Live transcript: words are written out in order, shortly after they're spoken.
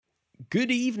Good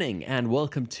evening and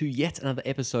welcome to yet another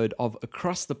episode of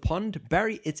Across the Pond.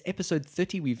 Barry, it's episode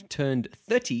 30. We've turned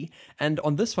 30, and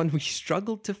on this one we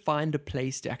struggled to find a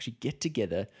place to actually get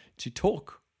together to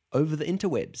talk over the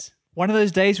interwebs. One of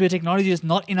those days where technology is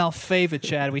not in our favor,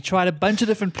 Chad. We tried a bunch of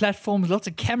different platforms, lots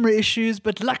of camera issues,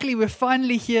 but luckily we're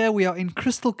finally here. We are in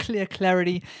crystal clear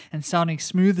clarity and sounding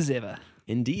smooth as ever.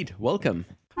 Indeed. Welcome.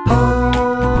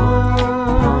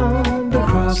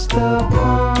 Across the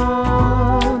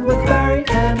pond with Barry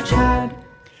and Chad.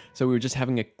 So we were just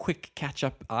having a quick catch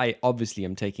up. I obviously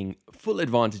am taking full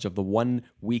advantage of the 1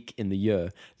 week in the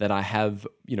year that I have,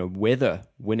 weather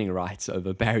winning rights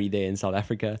over Barry there in South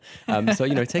Africa. So,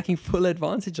 taking full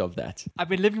advantage of that. I've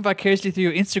been living vicariously through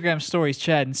your Instagram stories,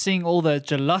 Chad, and seeing all the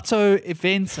gelato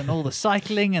events and all the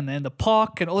cycling and then the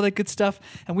park and all that good stuff.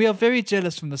 And we are very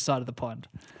jealous from the side of the pond.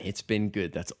 It's been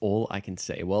good. That's all I can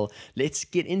say. Well, let's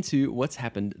get into what's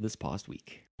happened this past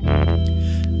week.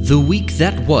 The week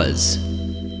that was.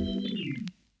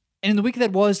 And in the week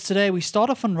that was today, we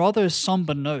start off on rather a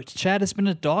somber note. Chad, it's been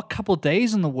a dark couple of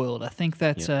days in the world. I think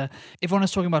that everyone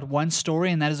is talking about one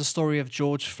story, and that is the story of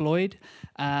George Floyd.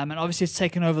 And obviously it's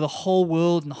taken over the whole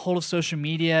world and the whole of social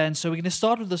media. And so we're going to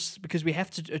start with this because we have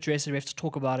to address it. We have to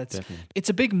talk about it. Definitely. It's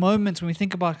a big moment when we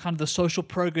think about kind of the social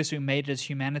progress we made as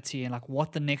humanity and like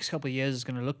what the next couple of years is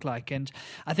going to look like. And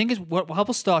I think what will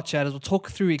help us start, Chad, is we'll talk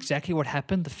through exactly what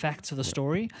happened, the facts of the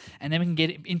story, and then we can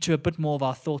get into a bit more of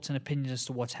our thoughts and opinions as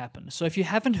to what's happened. So if you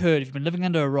haven't heard, if you've been living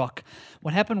under a rock,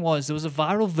 what happened was there was a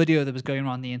viral video that was going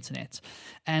around the internet.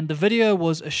 And the video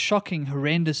was a shocking,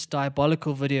 horrendous,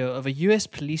 diabolical video of a US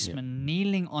policeman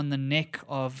kneeling on the neck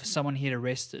of someone he had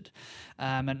arrested.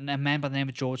 A man by the name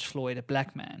of George Floyd, a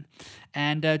black man.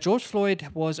 And George Floyd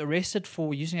was arrested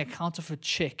for using a counterfeit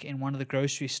check in one of the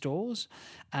grocery stores,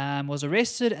 was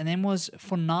arrested, and then was,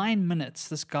 for 9 minutes,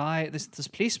 this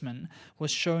policeman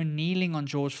was shown kneeling on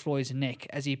George Floyd's neck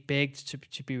as he begged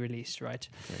to be released, right?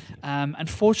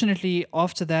 Unfortunately,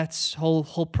 after that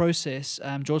whole process,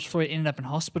 George Floyd ended up in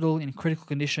hospital in critical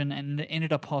condition and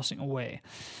ended up passing away.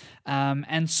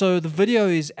 And so the video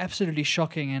is absolutely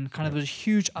shocking, and kind of there's a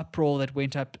huge uproar that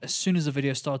went up as soon as the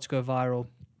video started to go viral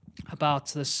about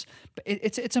this.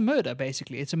 It's a murder,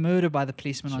 basically. It's a murder by the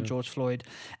policeman on George Floyd.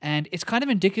 And it's kind of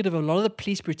indicative of a lot of the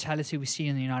police brutality we see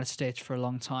in the United States for a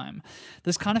long time.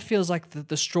 This kind of feels like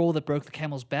the straw that broke the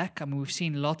camel's back. I mean, we've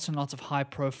seen lots and lots of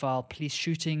high-profile police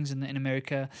shootings in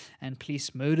America and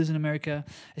police murders in America,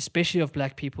 especially of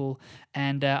black people.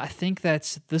 And I think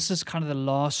that this is kind of the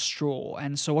last straw.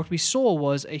 And so what we saw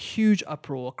was a huge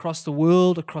uproar across the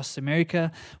world, across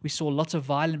America. We saw lots of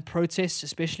violent protests,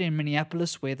 especially in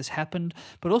Minneapolis, where this happened,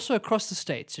 but also across the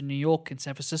states, in New York, in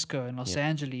San Francisco, in Los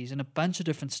Angeles, in a bunch of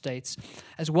different states.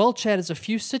 As well, Chad, as a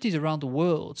few cities around the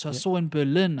world. So I saw in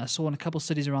Berlin, I saw in a couple of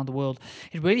cities around the world.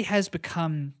 It really has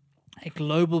become a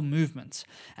global movement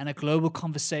and a global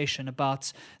conversation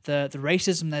about the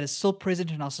racism that is still present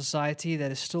in our society,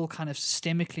 that is still kind of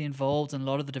systemically involved in a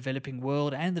lot of the developing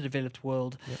world and the developed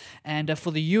world. And for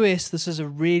the US, this is a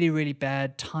really, really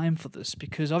bad time for this,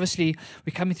 because obviously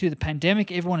we're coming through the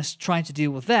pandemic, everyone is trying to deal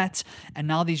with that, and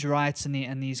now these riots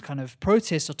and these kind of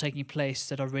protests are taking place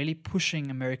that are really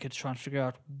pushing America to try and figure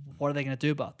out what are they going to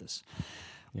do about this.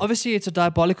 Obviously, it's a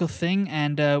diabolical thing,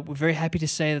 and we're very happy to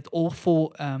say that all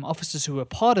 4 officers who were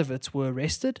part of it were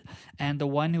arrested, and the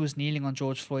one who was kneeling on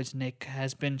George Floyd's neck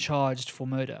has been charged for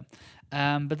murder.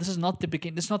 But this is not the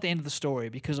This is not the end of the story,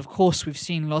 because of course we've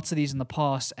seen lots of these in the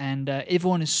past, and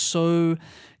everyone is so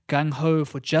gung-ho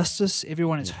for justice.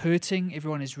 Everyone is hurting.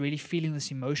 Everyone is really feeling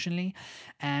this emotionally,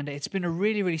 and it's been a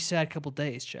really, really sad couple of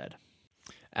days, Chad.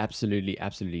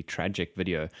 Absolutely tragic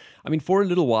video. I mean, for a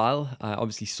little while, I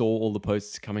obviously saw all the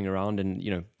posts coming around, and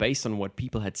based on what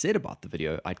people had said about the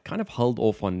video, I'd kind of held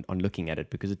off on looking at it,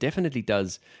 because it definitely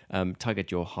does tug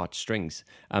at your heartstrings.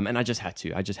 And I just had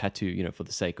to, for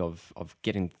the sake of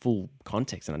getting full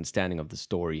context and understanding of the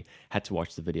story, had to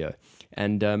watch the video.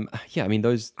 And I mean,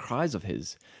 those cries of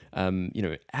his,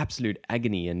 absolute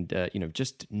agony and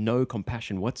just no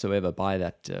compassion whatsoever by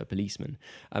that policeman,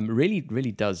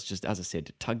 really does, just as I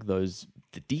said, tug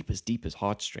the deepest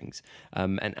heartstrings.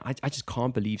 And I just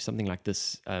can't believe something like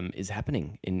this is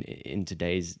happening in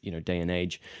today's day and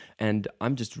age. And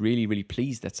I'm just really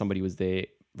pleased that somebody was there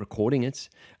recording it,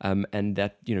 and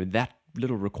that that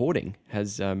little recording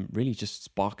has really just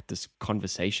sparked this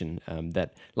conversation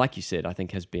that, like you said, I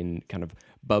think has been kind of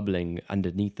bubbling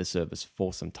underneath the surface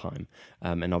for some time,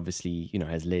 and obviously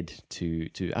has led to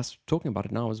us talking about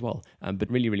it now as well. But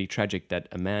really tragic that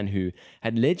a man who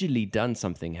had allegedly done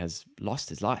something has lost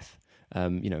his life.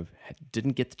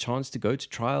 didn't get the chance to go to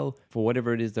trial for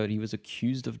whatever it is that he was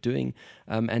accused of doing.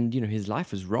 And, his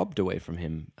life was robbed away from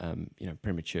him,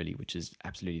 prematurely, which is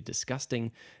absolutely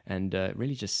disgusting and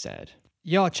really just sad.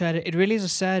 Yeah, Chad, it really is a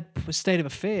sad state of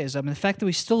affairs. I mean, the fact that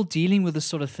we're still dealing with this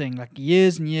sort of thing, like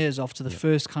years and years after the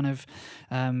first kind of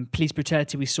police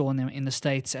brutality we saw in the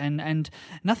States, and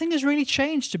nothing has really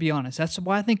changed, to be honest. That's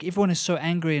why I think everyone is so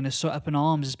angry and is so up in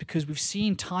arms, is because we've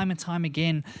seen time and time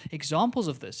again examples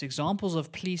of this, examples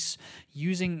of police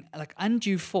using like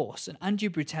undue force and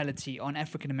undue brutality on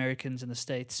African Americans in the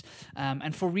States,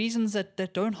 and for reasons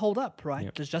that don't hold up, right?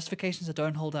 Yep. There's justifications that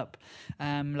don't hold up.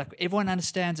 Like everyone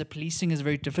understands that policing is a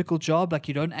very difficult job. Like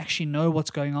you don't actually know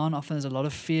what's going on. Often there's a lot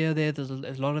of fear there. There's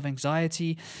a lot of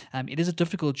anxiety. It is a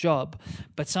difficult job.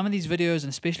 But some of these videos, and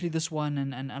especially this one,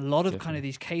 and a lot of kind of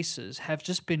these cases have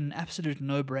just been absolute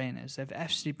no-brainers. They've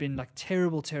actually been like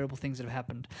terrible, terrible things that have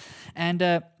happened.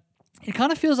 And it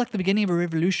kind of feels like the beginning of a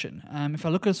revolution. If I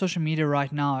look at social media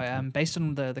right now, based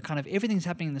on the kind of everything that's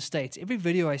happening in the States, every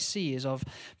video I see is of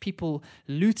people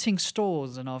looting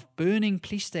stores and of burning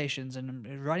police stations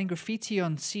and writing graffiti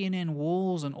on CNN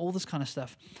walls and all this kind of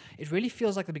stuff. It really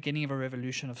feels like the beginning of a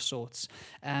revolution of sorts.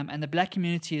 And the black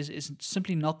community is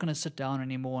simply not going to sit down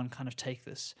anymore and kind of take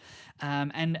this.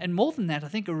 And more than that, I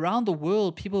think around the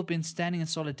world, people have been standing in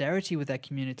solidarity with that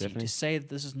community to say that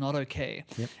this is not okay,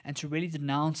 and to really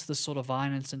denounce this sort of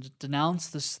violence and denounce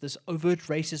this overt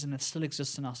racism that still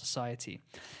exists in our society.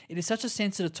 It is such a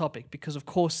sensitive topic because, of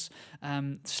course,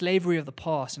 slavery of the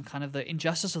past and kind of the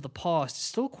injustice of the past is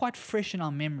still quite fresh in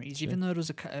our memories, even though it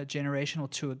was a generation or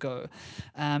two ago.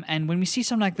 And when we see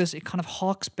something like this, it kind of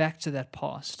harks back to that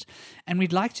past. And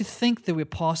we'd like to think that we're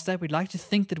past that. We'd like to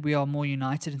think that we are more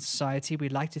united in society.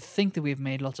 We'd like to think that we've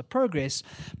made lots of progress.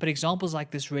 But examples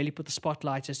like this really put the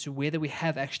spotlight as to whether we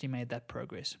have actually made that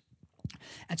progress.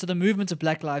 And so the movements of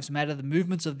Black Lives Matter, the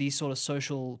movements of these sort of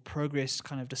social progress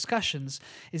kind of discussions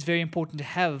is very important to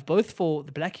have, both for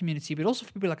the black community, but also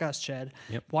for people like us, Chad,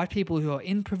 white people who are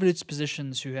in privileged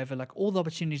positions, who have like all the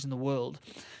opportunities in the world,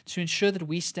 to ensure that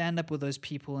we stand up with those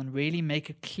people and really make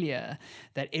it clear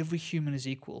that every human is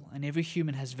equal and every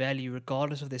human has value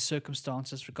regardless of their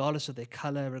circumstances, regardless of their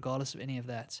color, regardless of any of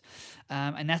that.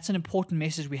 And that's an important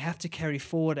message we have to carry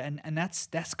forward, and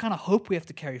that's kind of hope we have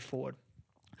to carry forward.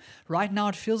 Right now,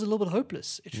 it feels a little bit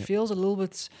hopeless. It feels a little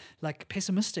bit like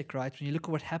pessimistic, right? When you look at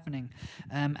what's happening.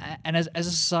 And as a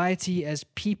society, as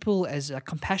people, as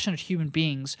compassionate human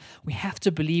beings, we have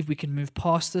to believe we can move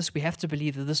past this. We have to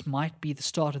believe that this might be the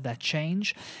start of that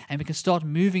change, and we can start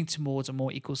moving towards a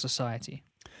more equal society.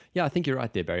 Yeah, I think you're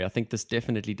right there, Barry. I think this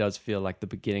definitely does feel like the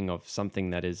beginning of something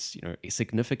that is,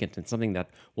 significant, and something that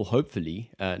will hopefully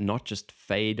not just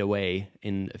fade away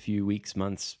in a few weeks,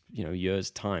 months, years'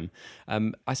 time.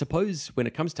 I suppose when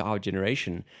it comes to our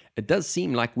generation, it does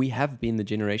seem like we have been the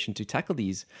generation to tackle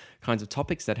these kinds of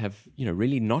topics that have,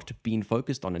 really not been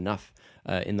focused on enough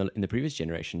in the previous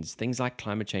generations. Things like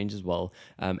climate change as well,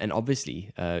 and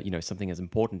obviously, something as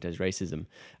important as racism,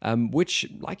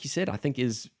 which, like you said, I think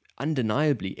is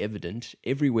undeniably evident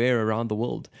everywhere around the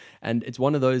world. And it's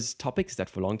one of those topics that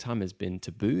for a long time has been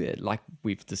taboo. Like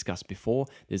we've discussed before,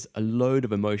 there's a load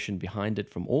of emotion behind it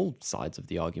from all sides of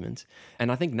the argument.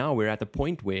 And I think now we're at the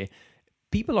point where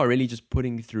people are really just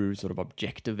putting through sort of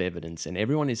objective evidence, and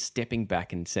everyone is stepping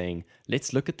back and saying,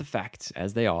 let's look at the facts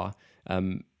as they are.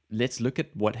 Let's look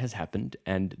at what has happened,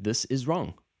 and this is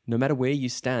wrong. No matter where you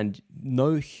stand,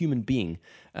 no human being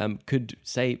could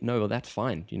say, no, well, that's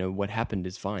fine. What happened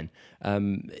is fine.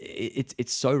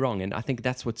 It's so wrong. And I think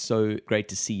that's what's so great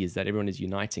to see, is that everyone is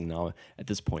uniting now at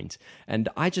this point. And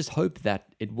I just hope that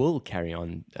it will carry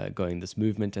on going, this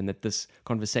movement, and that this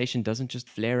conversation doesn't just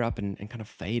flare up and kind of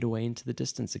fade away into the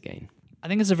distance again. I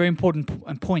think it's a very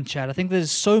important point, Chad. I think there's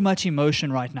so much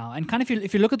emotion right now. And kind of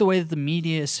if you look at the way that the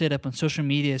media is set up and social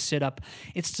media is set up,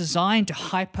 it's designed to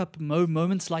hype up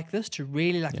moments like this, to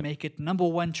really make it number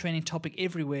one trending topic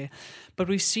everywhere. But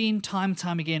we've seen time and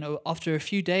time again, after a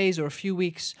few days or a few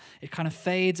weeks, it kind of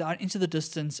fades out into the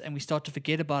distance and we start to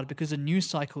forget about it because the news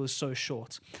cycle is so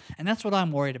short. And that's what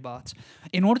I'm worried about.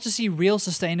 In order to see real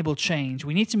sustainable change,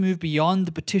 we need to move beyond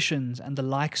the petitions and the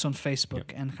likes on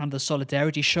Facebook and kind of the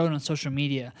solidarity shown on social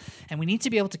media. And we need to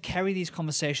be able to carry these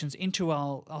conversations into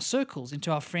our circles, into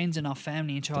our friends and our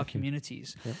family, into our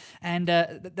communities. And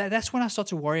that's when I start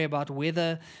to worry about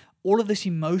whether all of this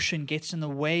emotion gets in the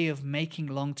way of making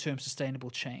long-term sustainable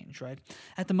change, right?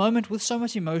 At the moment, with so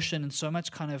much emotion and so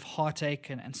much kind of heartache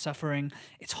and suffering,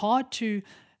 it's hard to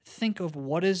think of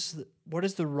what is what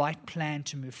is the right plan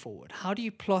to move forward? How do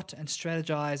you plot and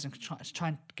strategize and try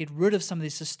and get rid of some of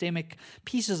these systemic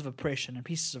pieces of oppression and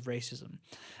pieces of racism?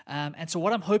 And so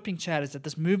what I'm hoping, Chad, is that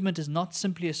this movement is not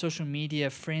simply a social media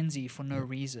frenzy for no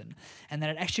reason, and that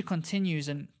it actually continues,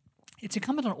 and it's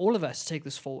incumbent on all of us to take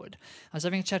this forward. I was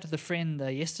having a chat with a friend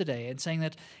yesterday and saying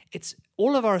that it's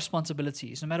all of our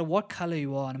responsibilities, no matter what color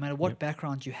you are, no matter what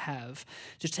background you have,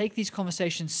 to take these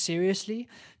conversations seriously,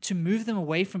 to move them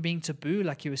away from being taboo,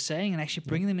 like you were saying, and actually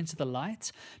bring them into the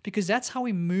light, because that's how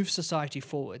we move society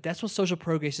forward. That's what social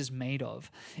progress is made of.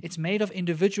 It's made of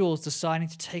individuals deciding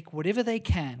to take whatever they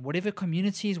can, whatever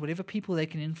communities, whatever people they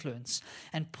can influence,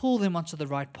 and pull them onto the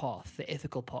right path, the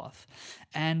ethical path.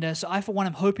 And so I, for one,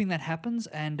 am hoping that happens.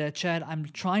 And Chad, I'm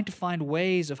trying to find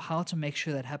ways of how to make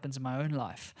sure that happens in my own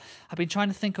life. I've been trying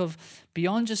to think of,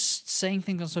 beyond just saying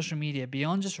things on social media,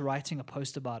 beyond just writing a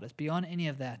post about it, beyond any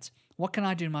of that, what can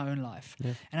I do in my own life?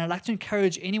 And I'd like to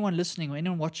encourage anyone listening or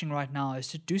anyone watching right now is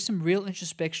to do some real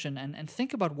introspection and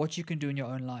think about what you can do in your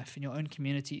own life, in your own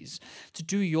communities, to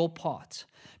do your part.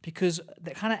 Because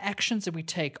the kind of actions that we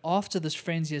take after this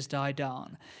frenzy has died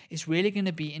down is really going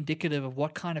to be indicative of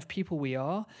what kind of people we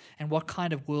are and what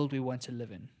kind of world we want to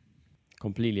live in.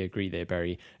 Completely agree there,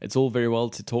 Barry. It's all very well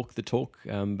to talk the talk,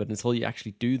 but until you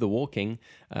actually do the walking,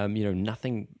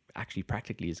 nothing actually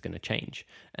practically is going to change.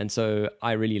 And so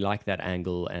I really like that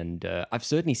angle, and I've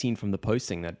certainly seen from the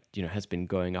posting that has been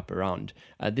going up around.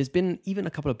 There's been even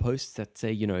a couple of posts that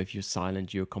say if you're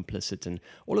silent, you're complicit, and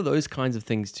all of those kinds of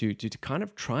things to kind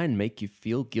of try and make you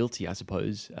feel guilty, I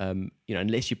suppose.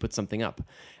 Unless you put something up.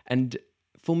 And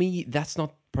for me, that's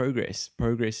not progress.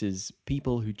 Progress is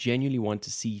people who genuinely want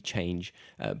to see change,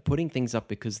 putting things up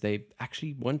because they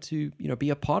actually want to, be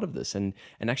a part of this, and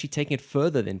actually taking it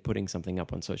further than putting something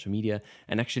up on social media,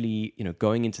 and actually,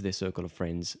 going into their circle of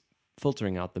friends,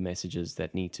 filtering out the messages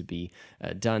that need to be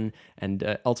done,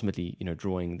 and ultimately,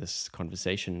 drawing this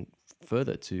conversation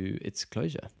further to its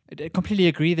closure. I completely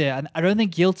agree there. And I don't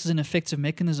think guilt is an effective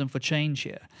mechanism for change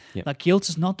here. Yep. Like, guilt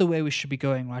is not the way we should be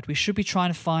going, right? We should be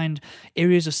trying to find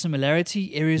areas of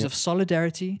similarity, areas of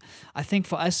solidarity. I think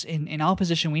for us in our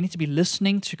position, we need to be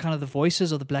listening to kind of the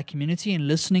voices of the Black community and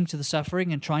listening to the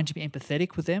suffering and trying to be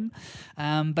empathetic with them.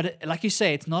 But like you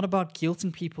say, it's not about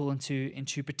guilting people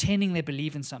into pretending they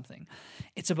believe in something.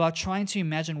 It's about trying to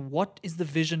imagine what is the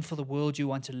vision for the world you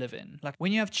want to live in. Like,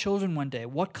 when you have children one day,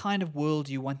 what kind of world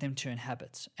do you want them to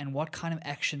inhabit? And what kind of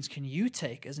actions can you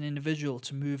take as an individual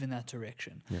to move in that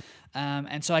direction? Yep.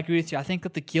 And so I agree with you. I think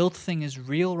that the guilt thing is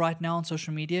real right now on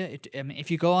social media.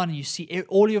 If you go on and you see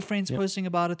all your friends posting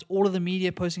about it, all of the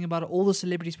media posting about it, all the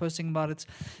celebrities posting about it,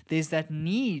 there's that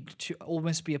need to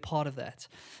almost be a part of that.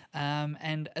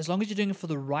 And as long as you're doing it for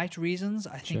the right reasons,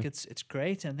 I think it's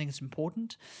great, and I think it's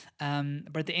important.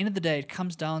 But at the end of the day, it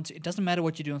comes down to, it doesn't matter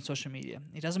what you do on social media.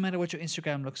 It doesn't matter what your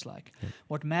Instagram looks like.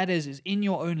 What matters is in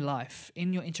your own life,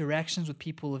 in your interactions with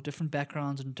people of different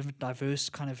backgrounds and different diverse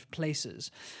kind of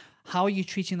places. How are you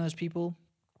treating those people?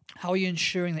 How are you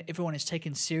ensuring that everyone is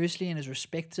taken seriously and is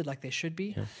respected like they should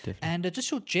be? Yeah, and just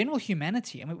your general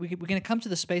humanity. I mean, we're going to come to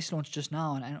the space launch just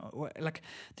now, and like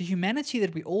the humanity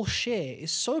that we all share is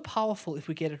so powerful if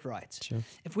we get it right. Sure.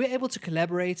 If we're able to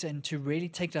collaborate and to really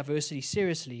take diversity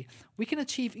seriously, we can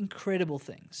achieve incredible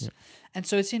things. And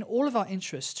so it's in all of our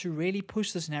interests to really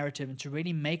push this narrative and to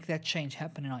really make that change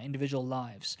happen in our individual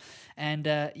lives. And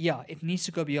it needs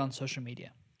to go beyond social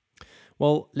media.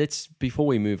 Well, before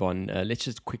we move on, let's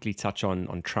just quickly touch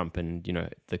on Trump and,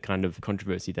 the kind of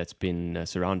controversy that's been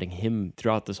surrounding him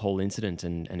throughout this whole incident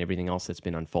and everything else that's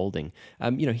been unfolding.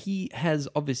 He has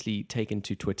obviously taken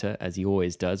to Twitter, as he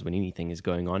always does when anything is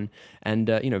going on, and,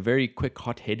 very quick,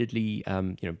 hot-headedly,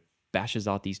 bashes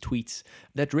out these tweets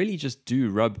that really just do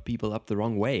rub people up the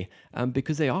wrong way,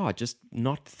 because they are just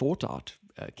not thought out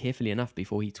carefully enough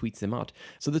before he tweets them out.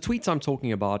 So the tweets I'm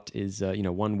talking about is,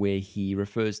 one where he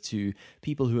refers to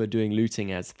people who are doing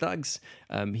looting as thugs.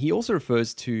 He also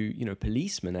refers to,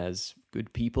 policemen as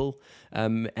good people.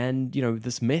 And,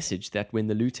 this message that when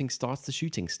the looting starts, the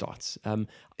shooting starts.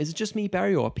 Is it just me,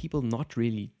 Barry, or are people not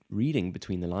really reading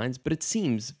between the lines? But it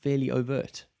seems fairly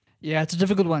overt. Yeah, it's a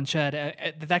difficult one, Chad.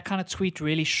 That kind of tweet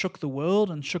really shook the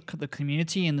world and shook the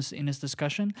community in this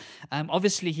discussion.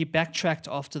 Obviously, he backtracked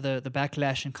after the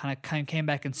backlash and kind of came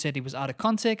back and said he was out of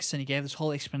context, and he gave this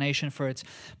whole explanation for it.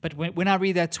 But when I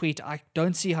read that tweet, I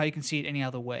don't see how you can see it any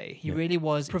other way. He really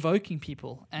was provoking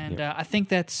people, and I think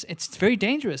that it's very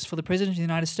dangerous for the president of the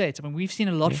United States. I mean, we've seen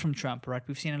a lot from Trump, right?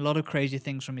 We've seen a lot of crazy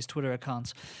things from his Twitter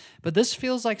accounts, but this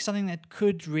feels like something that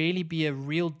could really be a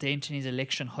real dent in his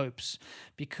election hopes.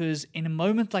 because in a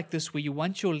moment like this where you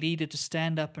want your leader to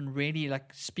stand up and really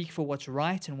like speak for what's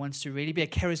right and wants to really be a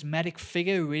charismatic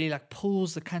figure who really like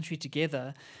pulls the country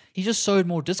together, he just sowed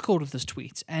more discord with this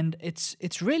tweet, and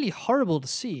it's really horrible to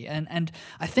see. And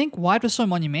I think why it was so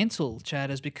monumental,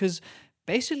 Chad, is because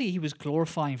basically he was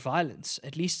glorifying violence,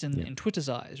 at least in Twitter's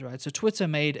eyes, right? So Twitter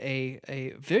made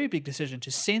a very big decision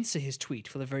to censor his tweet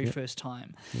for the very first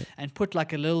time and put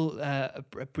like a little a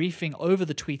briefing over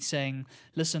the tweet saying,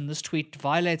 listen, this tweet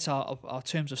violates our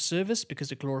terms of service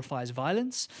because it glorifies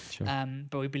violence,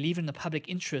 but we believe in the public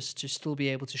interest to still be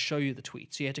able to show you the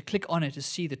tweet. So you had to click on it to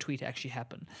see the tweet actually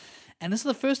happen. And this is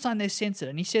the first time they censored it.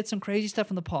 And he said some crazy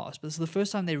stuff in the past, but this is the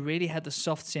first time they really had the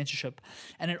soft censorship.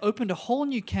 And it opened a whole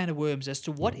new can of worms as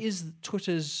to what is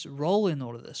Twitter's role in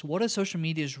all of this? What is social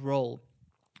media's role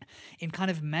in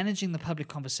kind of managing the public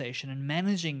conversation and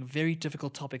managing very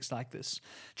difficult topics like this?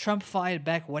 Trump fired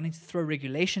back, wanting to throw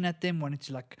regulation at them, wanting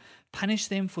to like punish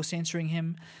them for censoring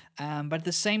him. But at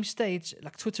the same stage,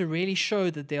 like Twitter really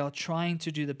showed that they are trying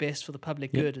to do the best for the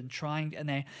public good and trying,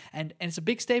 and it's a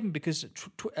big statement because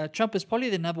Trump is probably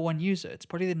the number one user. It's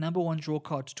probably the number one draw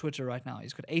card to Twitter right now.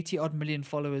 He's got 80 odd million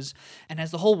followers and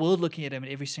has the whole world looking at him at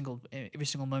every single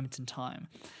moment in time.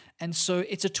 And so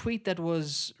it's a tweet that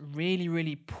was really,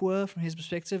 really poor from his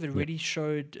perspective. It really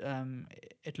showed,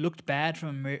 it looked bad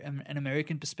from an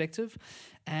American perspective.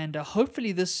 And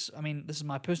hopefully this is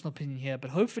my personal opinion here,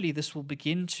 but hopefully this will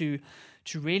begin to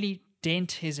really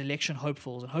dent his election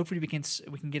hopefuls. And hopefully we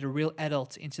can get a real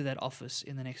adult into that office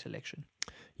in the next election.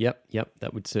 Yep.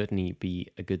 That would certainly be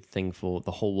a good thing for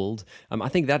the whole world. I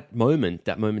think that moment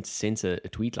to censor a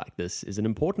tweet like this is an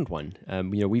important one.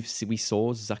 We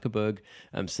saw Zuckerberg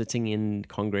sitting in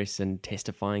Congress and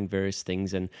testifying various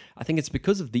things, and I think it's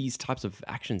because of these types of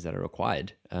actions that are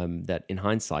required that, in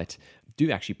hindsight, do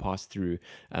actually pass through,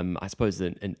 I suppose,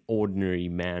 an ordinary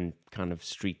man kind of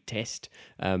street test,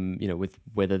 with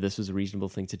whether this was a reasonable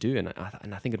thing to do. And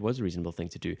I think it was a reasonable thing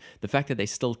to do. The fact that they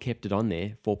still kept it on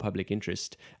there for public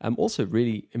interest also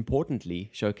really importantly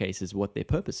showcases what their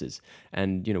purpose is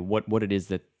and, what it is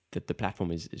that the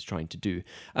platform is trying to do.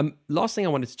 Last thing I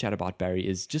wanted to chat about, Barry,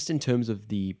 is just in terms of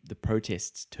the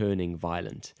protests turning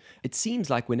violent. It seems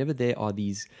like whenever there are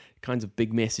these kinds of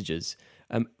big messages,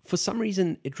 for some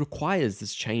reason, it requires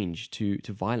this change to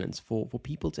violence for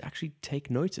people to actually take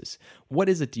notice. What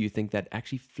is it, do you think, that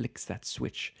actually flicks that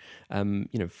switch,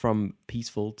 from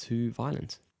peaceful to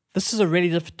violent? This is a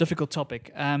really difficult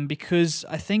topic because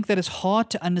I think that it's hard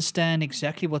to understand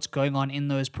exactly what's going on in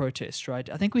those protests, right?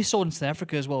 I think we saw it in South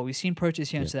Africa as well. We've seen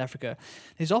protests here in South Africa.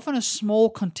 There's often a small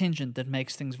contingent that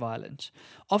makes things violent.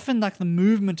 Often, like, the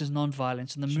movement is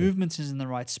non-violent and the movement is in the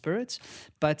right spirit.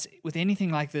 But with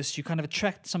anything like this, you kind of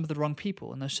attract some of the wrong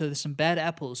people. And so there's some bad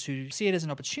apples who see it as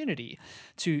an opportunity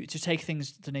to take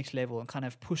things to the next level and kind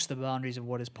of push the boundaries of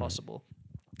what is possible.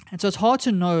 And so it's hard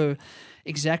to know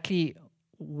exactly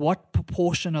what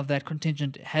proportion of that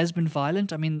contingent has been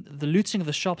violent. I mean, the looting of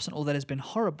the shops and all that has been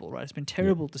horrible, right? It's been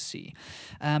terrible to see.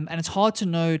 And it's hard to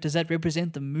know, does that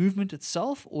represent the movement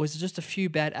itself, or is it just a few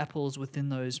bad apples within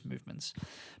those movements?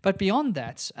 But beyond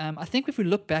that, I think if we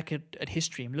look back at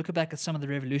history and look back at some of the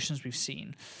revolutions we've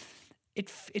seen,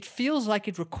 it feels like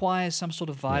it requires some sort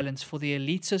of violence for the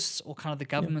elitists or kind of the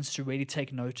governments to really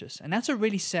take notice. And that's a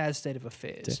really sad state of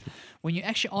affairs. Definitely. When you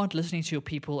actually aren't listening to your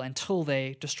people until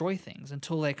they destroy things,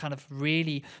 until they kind of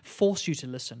really force you to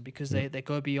listen because they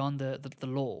go beyond the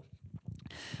law.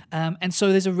 And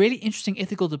so there's a really interesting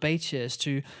ethical debate here as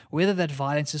to whether that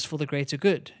violence is for the greater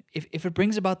good. If it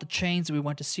brings about the change that we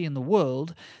want to see in the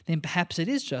world, then perhaps it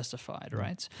is justified,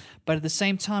 right? But at the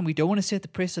same time, we don't want to set the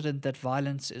precedent that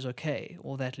violence is okay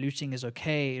or that looting is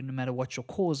okay no matter what your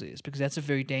cause is, because that's a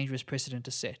very dangerous precedent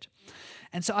to set.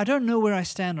 And so I don't know where I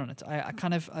stand on it.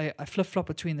 I flip-flop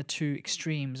between the two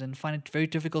extremes and find it very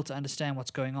difficult to understand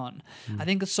what's going on. I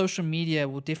think that social media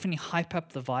will definitely hype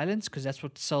up the violence because that's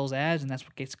what sells ads and that's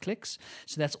what gets clicks.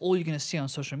 So that's all you're going to see on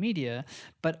social media.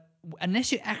 But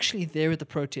unless you're actually there at the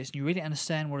protest and you really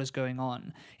understand what is going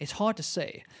on, it's hard to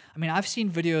say. I mean, I've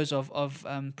seen videos of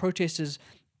protesters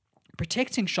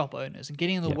protecting shop owners and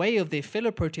getting in the way of their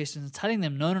fellow protesters and telling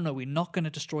them, no, we're not going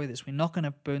to destroy this, we're not going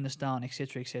to burn this down,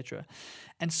 etc., etc.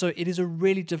 And so it is a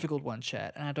really difficult one,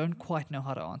 Chad, and I don't quite know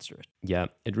how to answer it. Yeah,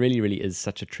 it really, really is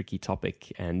such a tricky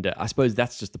topic. And I suppose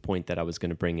that's just the point that I was going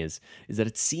to bring is that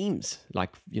it seems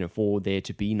like, for there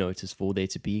to be notice, for there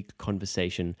to be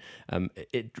conversation,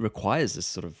 it requires this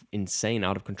sort of insane,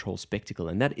 out of control spectacle.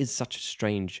 And that is such a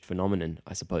strange phenomenon,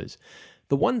 I suppose.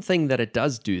 The one thing that it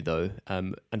does do, though,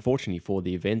 unfortunately for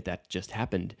the event that just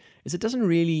happened, is it doesn't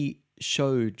really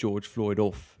show George Floyd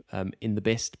off in the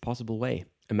best possible way.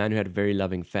 a man who had a very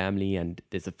loving family, and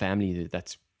there's a family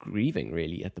that's grieving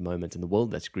really at the moment, and the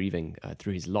world that's grieving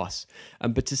through his loss.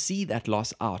 But to see that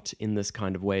loss out in this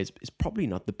kind of way is probably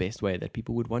not the best way that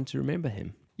people would want to remember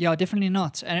him. Yeah, definitely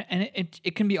not. And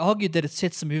it can be argued that it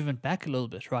sets the movement back a little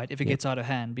bit, right, if it gets out of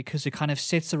hand, because it kind of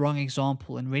sets the wrong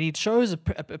example and really it shows a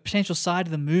potential side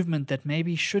of the movement that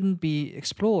maybe shouldn't be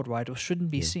explored, right, or shouldn't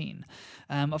be seen.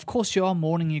 Of course, you are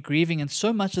mourning, you're grieving, and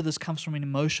so much of this comes from an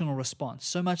emotional response.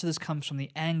 So much of this comes from the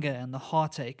anger and the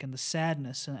heartache and the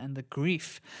sadness and the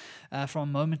grief from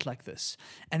a moment like this.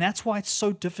 And that's why it's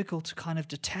so difficult to kind of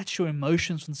detach your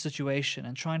emotions from the situation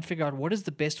and try and figure out what is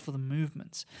the best for the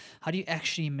movement. How do you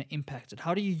actually impact it?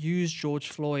 How do you use George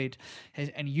Floyd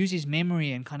and use his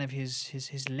memory and kind of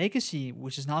his legacy,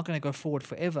 which is now going to go forward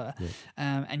forever,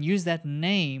 and use that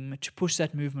name to push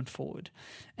that movement forward?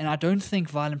 And I don't think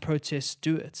violent protests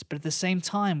do it. But at the same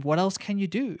time, what else can you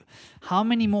do? How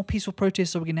many more peaceful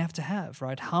protests are we going to have,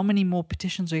 right? How many more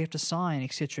petitions do you have to sign,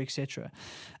 etc., etc.?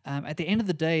 At the end of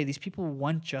the day, these people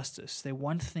want justice. They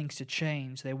want things to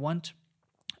change. They want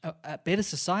a better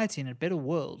society and a better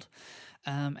world.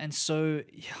 And so,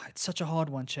 it's such a hard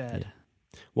one, Chad.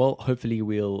 Yeah. Well, hopefully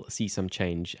we'll see some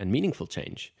change and meaningful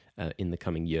change in the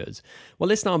coming years. Well,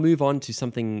 let's now move on to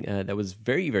something that was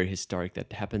very, very historic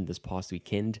that happened this past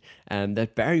weekend,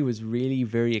 that Barry was really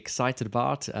very excited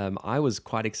about. I was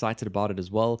quite excited about it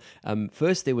as well.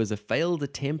 First, there was a failed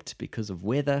attempt because of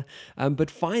weather,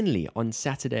 but finally, on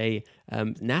Saturday,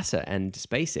 NASA and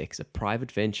SpaceX, a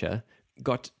private venture,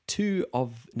 got two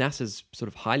of NASA's sort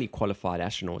of highly qualified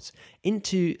astronauts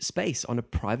into space on a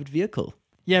private vehicle.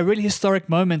 Yeah, really historic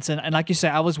moments. And like you say,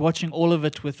 I was watching all of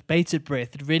it with bated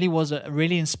breath. It really was a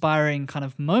really inspiring kind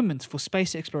of moment for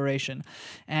space exploration.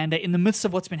 And in the midst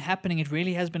of what's been happening, it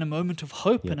really has been a moment of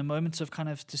hope and a moment of kind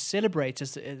of to celebrate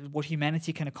as what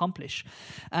humanity can accomplish.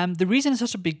 The reason it's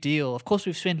such a big deal, of course,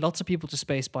 we've sent lots of people to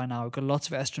space by now. We've got lots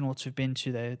of astronauts who've been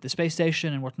to the space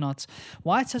station and whatnot.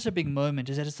 Why it's such a big moment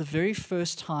is that it's the very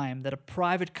first time that a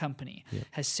private company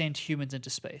has sent humans into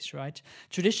space, right?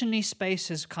 Traditionally, space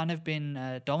has kind of been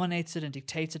dominated and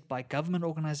dictated by government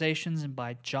organizations and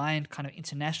by giant kind of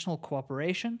international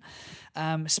cooperation.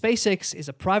 SpaceX is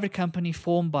a private company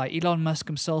formed by Elon Musk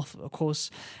himself, of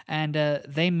course, and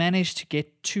they managed to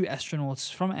get two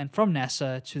astronauts from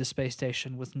NASA to the space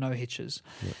station with no hitches.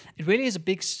 It really is a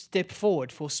big step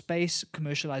forward for space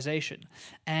commercialization,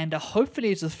 and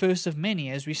hopefully it's the first of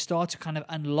many as we start to kind of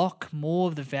unlock more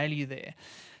of the value there.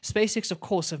 SpaceX, of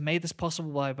course, have made this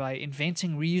possible by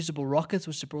inventing reusable rockets,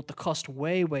 which have brought the cost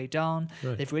way, way down.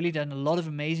 Right. They've really done a lot of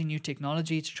amazing new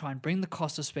technology to try and bring the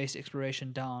cost of space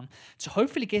exploration down, to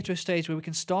hopefully get to a stage where we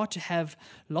can start to have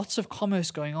lots of commerce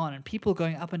going on and people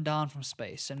going up and down from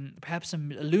space, and perhaps a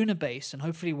lunar base, and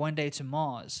hopefully one day to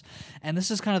Mars. And this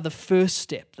is kind of the first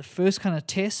step, the first kind of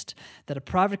test that a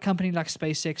private company like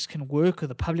SpaceX can work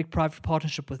with a public-private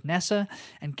partnership with NASA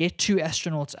and get two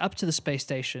astronauts up to the space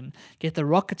station, get the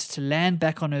rocket to land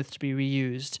back on Earth to be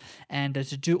reused, and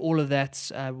to do all of that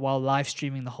while live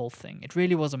streaming the whole thing. It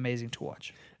really was amazing to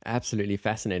watch. Absolutely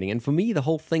fascinating. And for me, the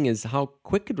whole thing is how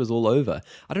quick it was all over.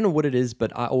 I don't know what it is,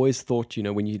 but I always thought,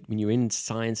 when you're in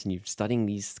science and you're studying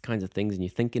these kinds of things and you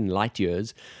think in light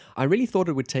years, I really thought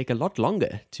it would take a lot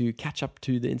longer to catch up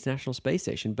to the International Space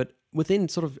Station. But within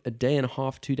sort of a day and a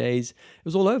half, 2 days, it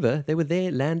was all over. They were there,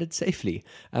 landed safely.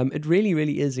 It really,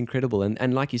 really is incredible.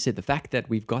 And like you said, the fact that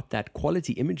we've got that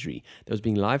quality imagery that was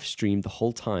being live streamed the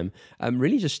whole time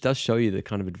really just does show you the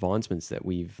kind of advancements that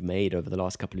we've made over the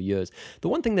last couple of years. The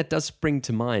one thing that does spring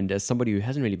to mind as somebody who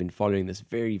hasn't really been following this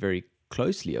very, very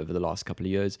closely over the last couple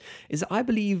of years is I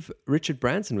believe Richard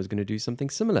Branson was going to do something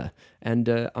similar, and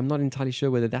I'm not entirely sure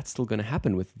whether that's still going to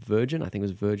happen with Virgin. I think it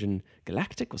was Virgin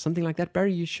Galactic or something like that.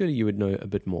 Barry, surely you would know a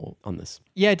bit more on this.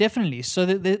 Yeah, definitely. So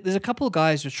there's a couple of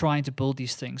guys who are trying to build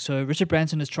these things. So Richard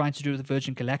Branson is trying to do it with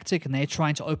Virgin Galactic, and they're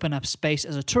trying to open up space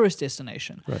as a tourist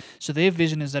destination. Right. So their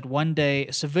vision is that one day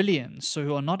civilians, so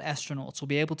who are not astronauts, will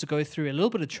be able to go through a little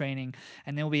bit of training,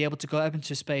 and they'll be able to go up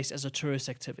into space as a tourist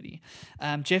activity.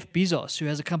 Jeff Bezos, who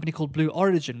has a company called Blue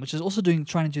Origin, which is also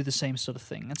trying to do the same sort of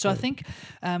thing. And so I think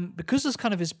because this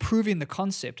kind of is proving the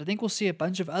concept, I think we'll see a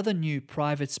bunch of other new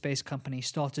private space companies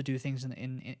start to do things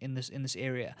in this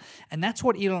area. And that's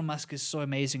what Elon Musk is so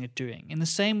amazing at doing. In the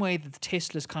same way that the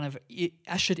Tesla's kind of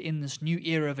ushered in this new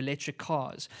era of electric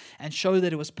cars and showed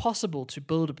that it was possible to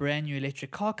build a brand new electric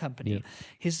car company,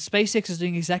 his SpaceX is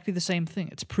doing exactly the same thing.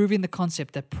 It's proving the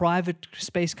concept that private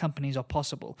space companies are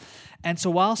possible. And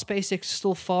so while SpaceX is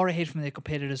still far ahead from their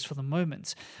competitors for the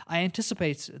moment. I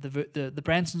anticipate the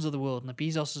Bransons of the world and the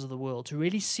Bezoses of the world to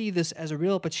really see this as a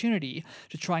real opportunity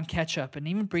to try and catch up and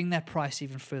even bring that price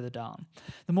even further down.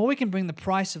 The more we can bring the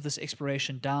price of this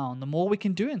exploration down, the more we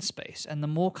can do in space and the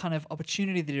more kind of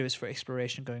opportunity there is for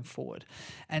exploration going forward.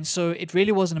 And so it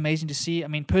really was amazing to see. I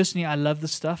mean, personally, I love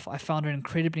this stuff. I found it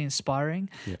incredibly inspiring.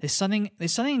 Yeah. There's something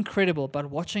incredible about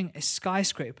watching a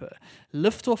skyscraper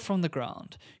lift off from the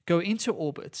ground, go into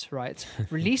orbit, right?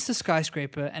 Release the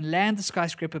skyscraper and land the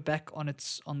skyscraper back on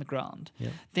the ground. Yeah.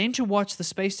 Then to watch the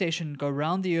space station go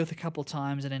around the Earth a couple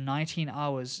times and in 19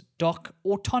 hours dock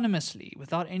autonomously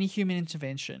without any human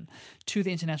intervention to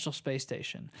the International Space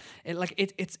Station.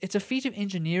 It's a feat of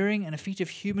engineering and a feat of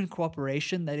human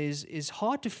cooperation that is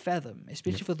hard to fathom,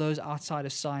 especially for those outside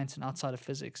of science and outside of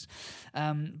physics.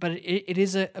 But it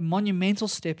is a monumental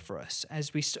step for us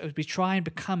as we try and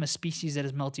become a species that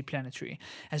is multiplanetary,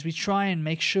 as we try and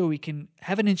make sure we can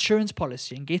have an insurance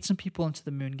policy and get some people onto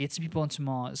the moon, get some people onto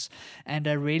Mars, and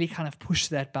really kind of push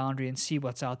that boundary and see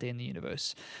what's out there in the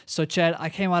universe. So, Chad, I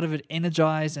came out of it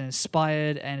energized and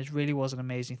inspired, and it really was an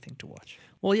amazing thing to watch.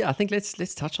 Well, yeah, I think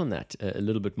let's touch on that a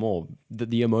little bit more.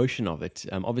 The emotion of it.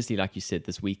 Obviously, like you said,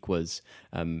 this week was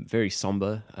very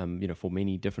somber, for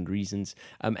many different reasons.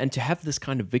 And to have this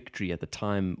kind of victory at the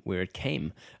time where it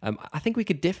came, I think we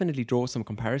could definitely draw some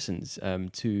comparisons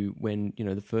to when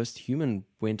the first human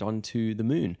went onto the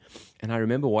moon. And I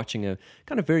remember watching a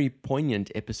kind of very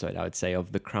poignant episode, I would say,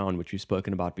 of The Crown, which we've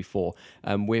spoken about before,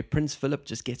 where Prince Philip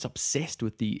just gets obsessed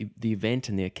with the event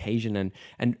and the occasion,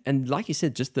 and like you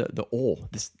said, just the awe.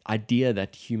 This idea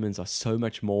that humans are so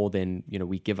much more than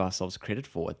we give ourselves credit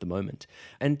for at the moment.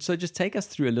 And so just take us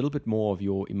through a little bit more of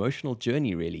your emotional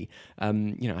journey, really.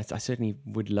 I certainly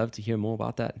would love to hear more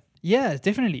about that. Yeah,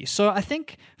 definitely. So I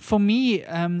think for me,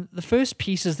 the first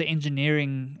piece is the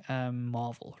engineering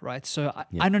marvel, right? So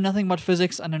I know nothing about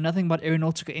physics. I know nothing about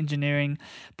aeronautical engineering.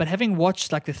 But having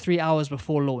watched like the 3 hours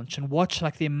before launch and watched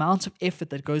like the amount of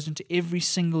effort that goes into every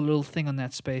single little thing on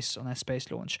that space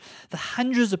launch, the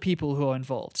hundreds of people who are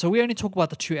involved. So we only talk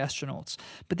about the 2 astronauts,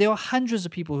 but there are hundreds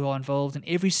of people who are involved in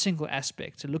every single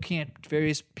aspect, looking at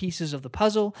various pieces of the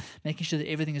puzzle, making sure that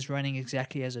everything is running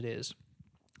exactly as it is.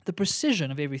 The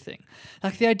precision of everything.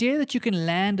 Like the idea that you can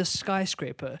land a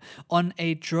skyscraper on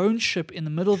a drone ship in the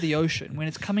middle of the ocean when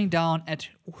it's coming down at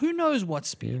who knows what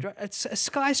speed, right? It's a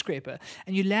skyscraper,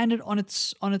 and you land it on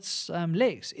its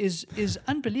legs is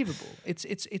unbelievable.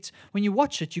 It's when you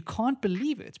watch it, you can't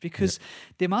believe it because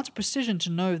the amount of precision to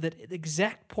know that at the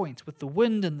exact point with the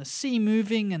wind and the sea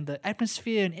moving and the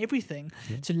atmosphere and everything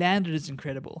to land it is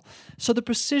incredible. So the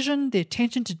precision, the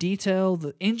attention to detail,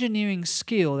 the engineering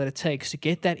skill that it takes to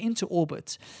get that into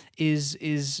orbit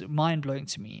is mind-blowing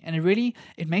to me. And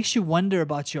it makes you wonder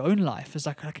about your own life. It's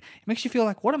like it makes you feel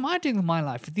like, what am I doing with my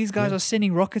life? If these guys are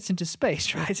sending rockets into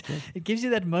space, right? It gives you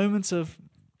that moment of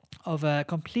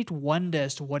complete wonder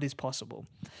as to what is possible.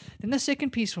 Then the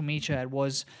second piece for me, Chad,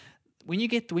 was when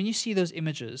you see those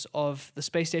images of the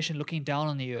space station looking down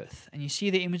on the Earth, and you see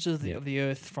the images of the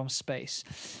Earth from space,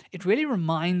 it really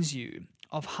reminds you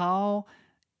of how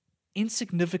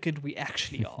insignificant we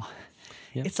actually are.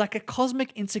 It's like a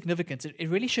cosmic insignificance. It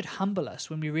really should humble us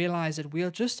when we realize that we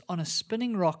are just on a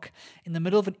spinning rock in the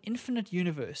middle of an infinite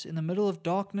universe, in the middle of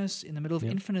darkness, in the middle of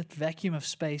infinite vacuum of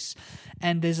space.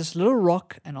 And there's this little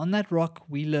rock, and on that rock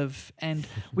we live. And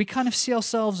we kind of see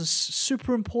ourselves as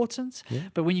super important.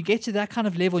 But when you get to that kind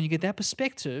of level and you get that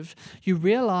perspective, you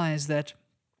realize that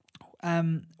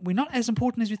we're not as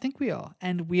important as we think we are,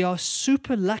 and we are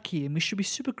super lucky, and we should be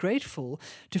super grateful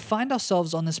to find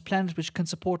ourselves on this planet which can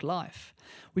support life.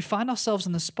 We find ourselves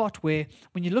in the spot where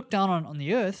when you look down on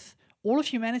the Earth, all of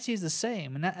humanity is the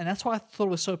same, and that's why I thought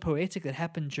it was so poetic that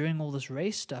happened during all this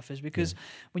race stuff, is because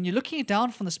when you're looking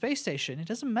down from the space station, it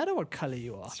doesn't matter what color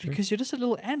you are, because you're just a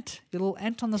little ant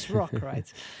on this rock,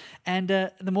 right? And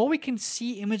the more we can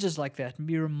see images like that and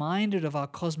be reminded of our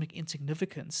cosmic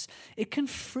insignificance, it can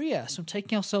free us from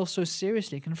taking ourselves so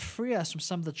seriously. It can free us from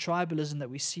some of the tribalism that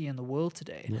we see in the world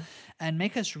today, and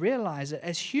make us realize that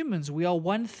as humans, we are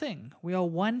one thing. We are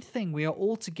one thing. We are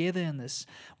all together in this.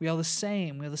 We are the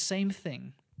same. We are the same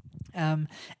thing. And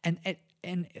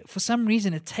for some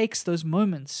reason, it takes those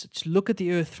moments to look at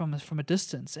the Earth from a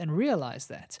distance and realize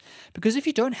that. Because if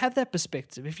you don't have that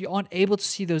perspective, if you aren't able to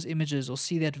see those images or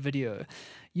see that video,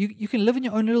 you can live in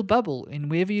your own little bubble in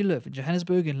wherever you live, in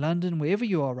Johannesburg, in London, wherever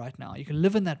you are right now. You can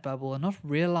live in that bubble and not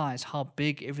realize how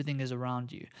big everything is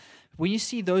around you. When you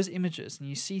see those images and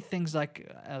you see things like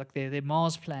their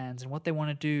Mars plans and what they want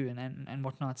to do and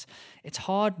whatnot, it's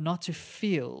hard not to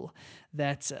feel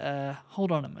that,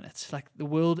 hold on a minute, like the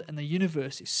world and the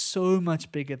universe is so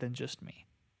much bigger than just me.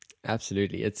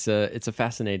 Absolutely. It's a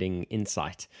fascinating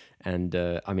insight. And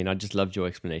I mean, I just loved your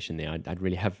explanation there. I'd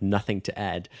really have nothing to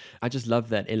add. I just love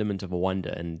that element of a wonder.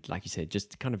 And like you said,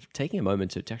 just kind of taking a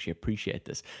moment to actually appreciate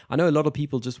this. I know a lot of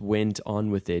people just went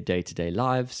on with their day-to-day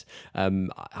lives. I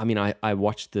mean, I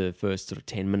watched the first sort of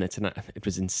 10 minutes and it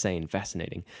was insane,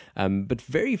 fascinating. But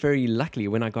very, very luckily,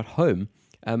 when I got home,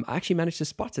 I actually managed to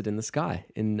spot it in the sky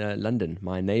in London.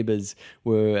 My neighbors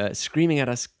were screaming at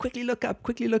us, quickly look up,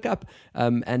 quickly look up.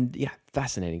 And yeah,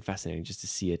 fascinating just to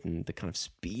see it and the kind of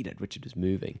speed at which it was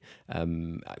moving.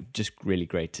 Just really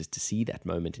great to see that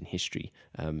moment in history.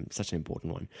 Such an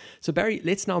important one. So Barry,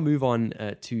 let's now move on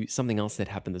to something else that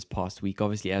happened this past week.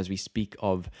 Obviously, as we speak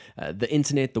of the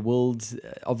internet, the world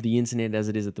of the internet as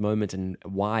it is at the moment, and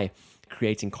why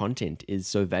creating content is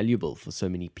so valuable for so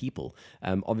many people.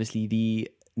 Obviously, the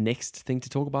next thing to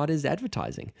talk about is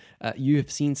advertising. You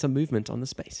have seen some movement on the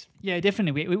space. Yeah,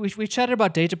 definitely. We've chatted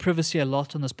about data privacy a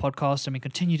lot on this podcast, and we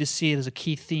continue to see it as a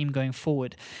key theme going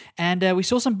forward. And we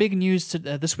saw some big news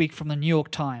this week from the New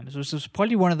York Times, which is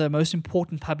probably one of the most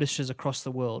important publishers across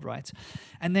the world, right?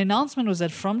 And the announcement was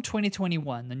that from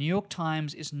 2021, the New York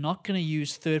Times is not going to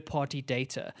use third-party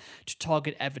data to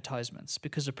target advertisements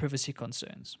because of privacy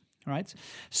concerns. Right,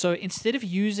 so instead of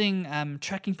using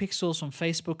tracking pixels from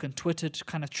Facebook and Twitter to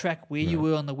kind of track where you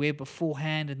were on the web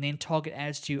beforehand and then target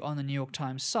ads to you on the New York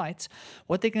Times site,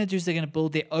 what they're going to do is they're going to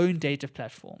build their own data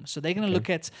platform. So they're going to look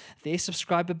at their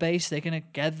subscriber base, they're going to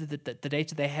gather the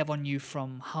data they have on you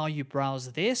from how you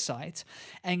browse their site,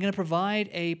 and going to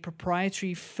provide a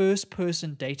proprietary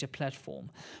first-person data platform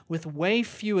with way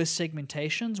fewer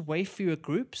segmentations, way fewer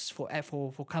groups for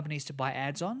companies to buy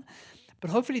ads on. But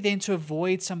hopefully then to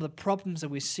avoid some of the problems that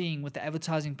we're seeing with the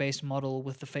advertising-based model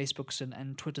with the Facebooks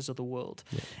and Twitters of the world.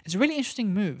 Yeah. It's a really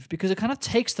interesting move because it kind of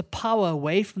takes the power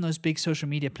away from those big social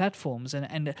media platforms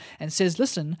and says,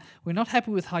 listen, we're not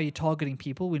happy with how you're targeting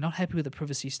people. We're not happy with the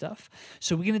privacy stuff.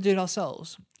 So we're going to do it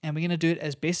ourselves. And we're going to do it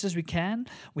as best as we can.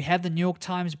 We have the New York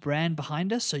Times brand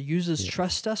behind us, so users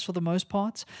trust us for the most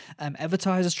part.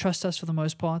 Advertisers trust us for the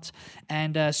most part.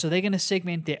 And so they're going to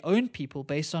segment their own people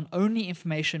based on only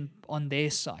information on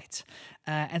their site.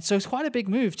 And so it's quite a big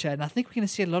move, Chad. And I think we're going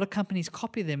to see a lot of companies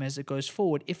copy them as it goes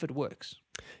forward if it works.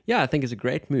 Yeah, I think it's a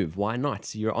great move. Why not?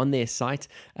 So you're on their site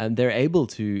and they're able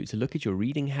to look at your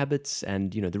reading habits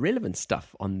and, the relevant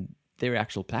stuff on their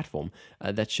actual platform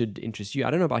that should interest you.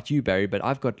 I don't know about you, Barry, but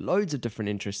I've got loads of different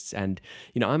interests, and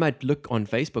I might look on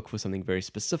Facebook for something very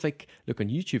specific, look on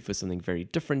YouTube for something very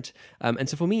different. And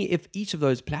so for me, if each of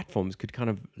those platforms could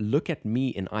kind of look at me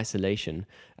in isolation,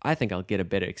 I think I'll get a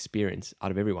better experience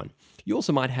out of everyone. You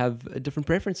also might have different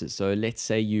preferences. So let's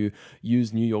say you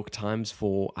use New York Times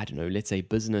for, I don't know, let's say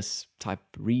business type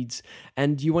reads,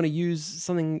 and you want to use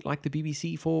something like the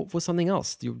BBC for something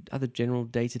else, your other general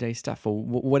day-to-day stuff, or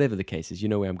whatever the case is. You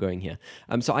know where I'm going here.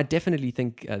 So I definitely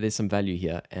think there's some value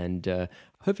here, and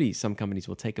hopefully some companies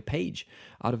will take a page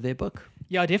out of their book.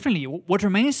 Yeah, definitely. What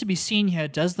remains to be seen here,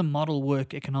 does the model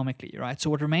work economically, right?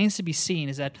 So what remains to be seen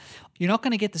is that you're not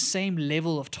going to get the same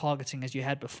level of targeting as you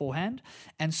had beforehand.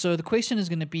 And so the question is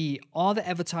going to be, are the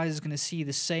advertisers going to see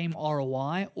the same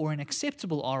ROI or an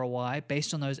acceptable ROI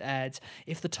based on those ads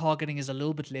if the targeting is a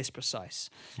little bit less precise?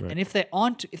 Right. And if they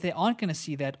aren't going to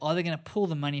see that, are they going to pull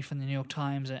the money from the New York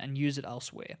Times and use it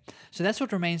elsewhere? So that's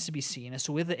what remains to be seen as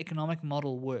to whether the economic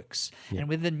model works and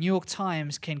whether the New York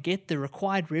Times can get the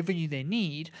required revenue they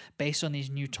need based on these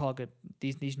new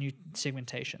these new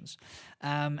segmentations.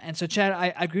 And so, Chad,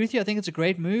 I agree with you. I think it's a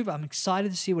great move. I'm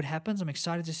excited to see what happens. I'm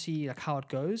excited to see how it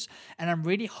goes, and I'm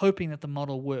really hoping that the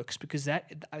model works, because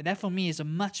that for me is a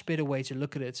much better way to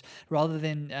look at it rather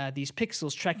than these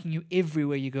pixels tracking you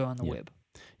everywhere you go on the web.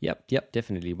 Yep,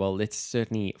 definitely. Well, let's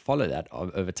certainly follow that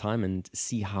over time and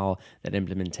see how that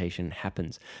implementation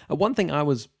happens. One thing I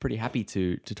was pretty happy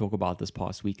to talk about this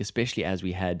past week, especially as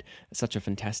we had such a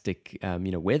fantastic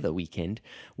weather weekend,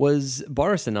 was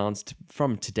Boris announced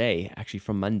from today, actually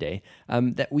from Monday,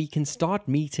 that we can start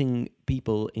meeting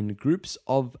people in groups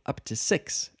of up to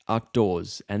 6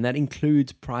 outdoors, and that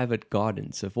includes private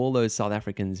gardens. So for all those South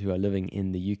Africans who are living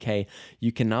in the UK,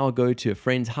 you can now go to a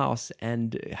friend's house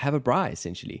and have a braai,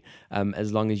 essentially,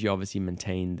 as long as you obviously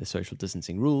maintain the social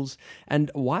distancing rules.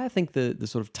 And why I think the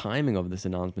sort of timing of this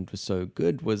announcement was so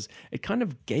good was it kind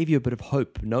of gave you a bit of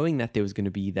hope, knowing that there was going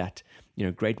to be that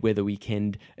great weather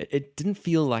weekend. It didn't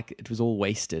feel like it was all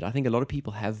wasted. I think a lot of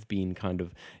people have been kind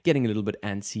of getting a little bit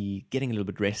antsy, getting a little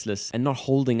bit restless, and not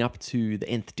holding up to the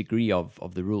nth degree of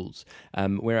the rules.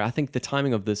 Where I think the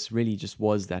timing of this really just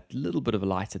was that little bit of a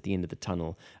light at the end of the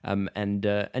tunnel. And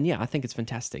yeah, I think it's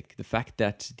fantastic. The fact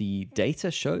that the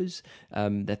data shows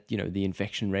that the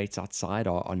infection rates outside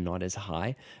are not as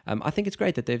high. I think it's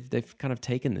great that they've kind of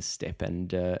taken this step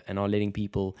and are letting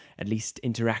people at least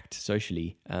interact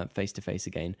socially face to face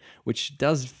again, which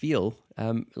does feel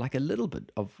like a little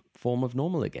bit of form of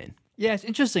normal again. Yeah, it's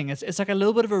interesting. It's like a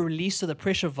little bit of a release of the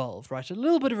pressure valve, right? A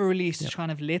little bit of a release to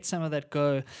kind of let some of that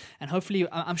go. And hopefully,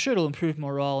 I'm sure it'll improve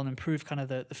morale and improve kind of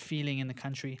the feeling in the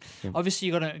country. Yeah. Obviously,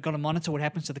 you got to monitor what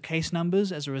happens to the case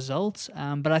numbers as a result.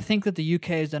 But I think that the UK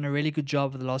has done a really good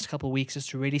job over the last couple of weeks as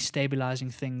to really stabilizing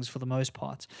things for the most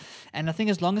part. And I think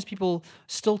as long as people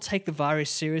still take the virus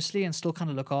seriously and still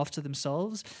kind of look after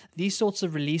themselves, these sorts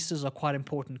of releases are quite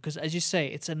important because, as you say,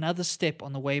 it's another step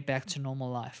on the way back to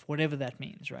normal life, whatever that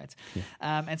means, right?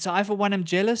 Yeah. And so I, for one, am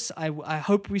jealous. I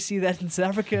hope we see that in South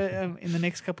Africa in the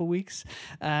next couple of weeks.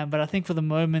 But I think for the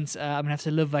moment, I'm going to have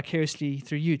to live vicariously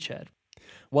through you, Chad.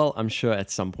 Well, I'm sure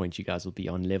at some point you guys will be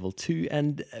on level 2,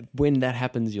 and when that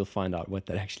happens, you'll find out what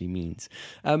that actually means.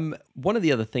 One of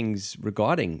the other things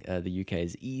regarding the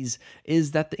UK's ease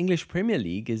is that the English Premier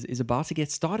League is about to get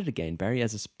started again. Barry,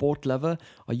 as a sport lover,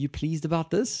 are you pleased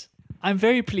about this? I'm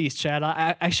very pleased, Chad.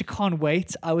 I actually can't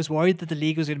wait. I was worried that the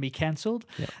league was going to be cancelled,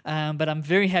 but I'm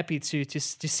very happy to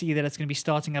see that it's going to be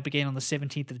starting up again on the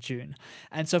 17th of June.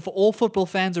 And so for all football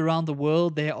fans around the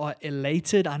world, they are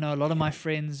elated. I know a lot of my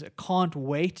friends can't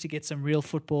wait to get some real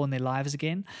football in their lives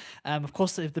again. Of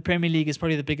course, the Premier League is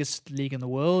probably the biggest league in the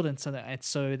world, and so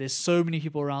there's so many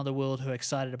people around the world who are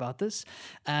excited about this.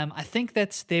 I think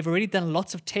that they've already done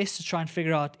lots of tests to try and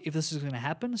figure out if this is going to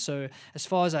happen. So as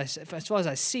far as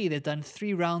I see, they've done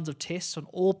 3 rounds of tests on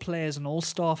all players and all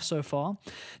staff so far.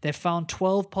 They've found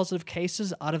 12 positive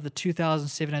cases out of the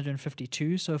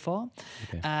 2,752 so far.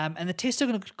 Okay. And the tests are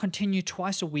going to continue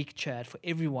twice a week, Chad, for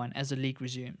everyone as the league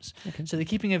resumes. Okay. So they're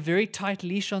keeping a very tight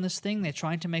leash on this thing. They're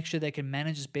trying to make sure they can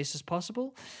manage as best as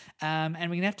possible. And we're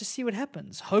going to have to see what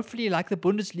happens. Hopefully, like the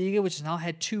Bundesliga, which has now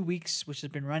had 2 weeks, which has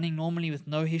been running normally with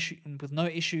no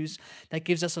issues, that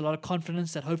gives us a lot of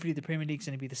confidence that hopefully the Premier League is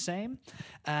going to be the same.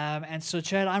 And so,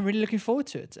 Chad, I'm really looking forward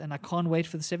to it, and I can't wait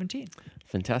for the 17th.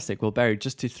 Fantastic. Well, Barry,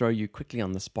 just to throw you quickly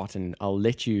on the spot, and I'll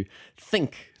let you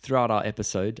think throughout our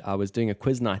episode. I was doing a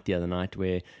quiz night the other night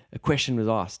where a question was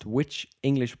asked: which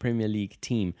English Premier League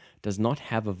team does not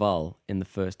have a vowel in the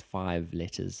first 5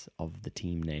 letters of the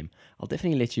team name? I'll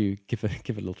definitely let you give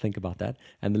a little think about that,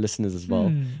 and the listeners as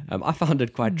well. I found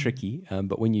it quite tricky,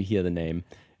 but when you hear the name,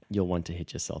 you'll want to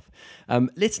hit yourself.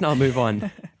 Let's now move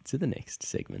on to the next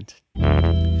segment.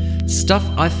 Stuff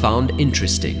I found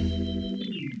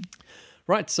interesting.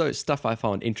 Right, so stuff I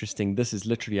found interesting. This is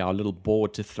literally our little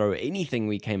board to throw anything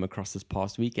we came across this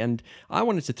past week. And I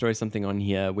wanted to throw something on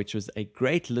here, which was a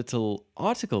great little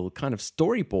article, kind of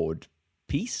storyboard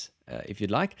piece, if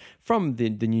you'd like, from the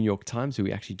New York Times, who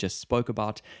we actually just spoke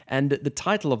about. And the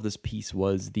title of this piece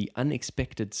was "The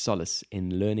Unexpected Solace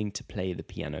in Learning to Play the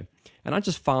Piano." And I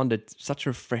just found it such a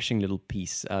refreshing little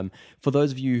piece. For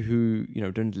those of you who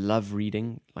don't love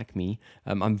reading like me,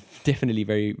 I'm definitely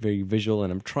very, very visual,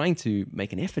 and I'm trying to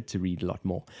make an effort to read a lot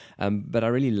more. But I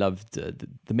really loved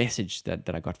the message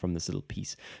that I got from this little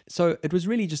piece. So it was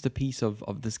really just a piece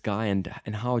of this guy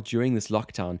and how during this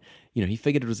lockdown, he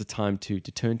figured it was a time to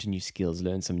turn to new skills,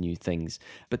 learn some new things.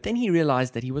 But then he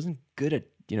realized that he wasn't good at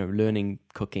learning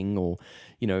cooking or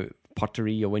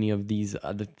pottery or any of these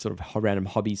other sort of random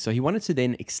hobbies. So he wanted to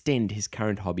then extend his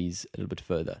current hobbies a little bit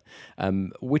further,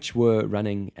 which were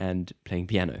running and playing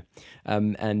piano.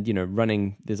 And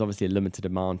running, there's obviously a limited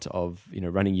amount of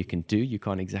running you can do. You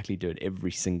can't exactly do it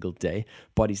every single day.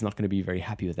 Body's not going to be very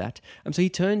happy with that. So he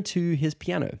turned to his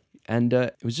piano. And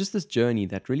it was just this journey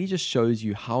that really just shows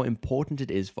you how important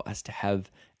it is for us to have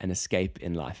an escape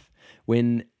in life.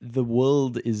 When the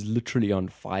world is literally on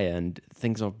fire and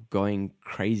things are going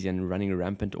crazy and running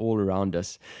rampant all around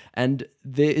us. And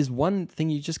there is one thing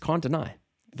you just can't deny.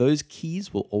 Those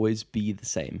keys will always be the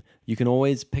same. You can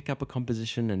always pick up a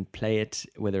composition and play it,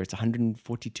 whether it's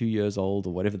 142 years old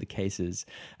or whatever the case is.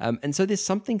 And so there's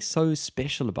something so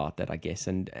special about that, I guess.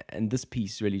 And this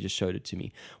piece really just showed it to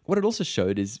me. What it also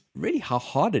showed is really how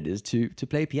hard it is to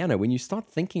play piano. When you start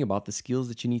thinking about the skills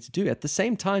that you need to do, at the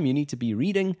same time, you need to be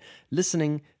reading,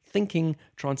 listening, thinking,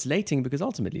 translating, because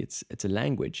ultimately it's a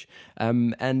language.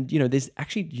 And there's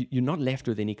actually you're not left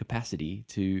with any capacity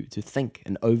to think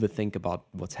and overthink about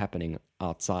what's happening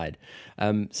outside.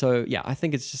 So yeah, I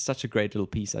think it's just such a great little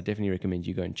piece. I definitely recommend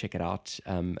you go and check it out.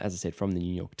 As I said, from the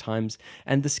New York Times,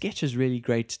 and the sketch is really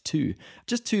great too.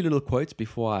 Just two little quotes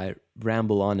before I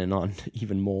ramble on and on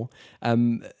even more.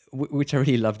 Which I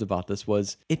really loved about this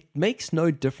was, it makes no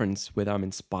difference whether I'm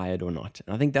inspired or not.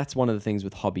 And I think that's one of the things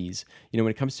with hobbies. When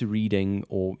it comes to reading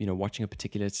or, watching a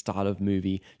particular style of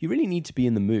movie, you really need to be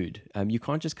in the mood. You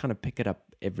can't just kind of pick it up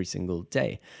every single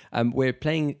day. Where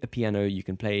playing a piano, you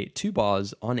can play 2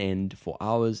 bars on end for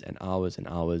hours and hours and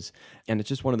hours. And it's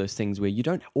just one of those things where you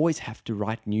don't always have to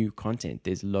write new content.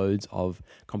 There's loads of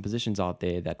compositions out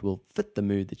there that will fit the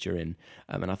mood that you're in.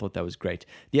 And I thought that was great.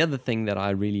 The other thing that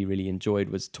I really, really enjoyed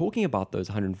was talking about those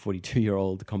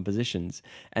 142-year-old compositions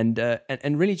and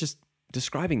really just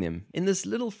describing them in this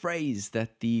little phrase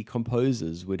that the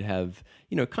composers would have,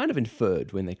 kind of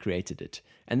inferred when they created it.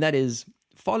 And that is,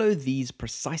 follow these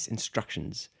precise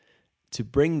instructions to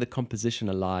bring the composition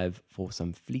alive for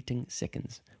some fleeting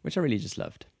seconds, which I really just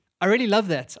loved. I really love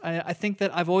that. I think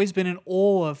that I've always been in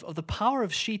awe of the power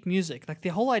of sheet music. Like the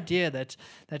whole idea that,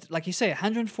 like you say,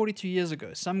 142 years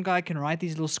ago, some guy can write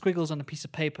these little squiggles on a piece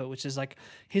of paper, which is like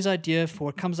his idea for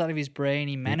what comes out of his brain.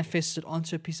 He manifests it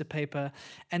onto a piece of paper,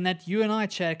 and that you and I,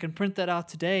 Chad, can print that out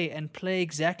today and play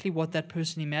exactly what that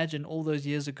person imagined all those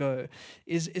years ago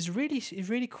is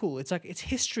really cool. It's like it's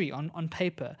history on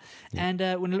paper. Yeah.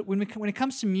 And when it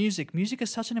comes to music is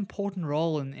such an important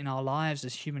role in our lives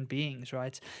as human beings,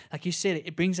 right? Like you said,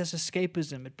 it brings us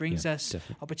escapism. It brings us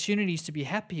opportunities to be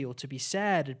happy or to be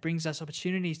sad. It brings us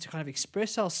opportunities to kind of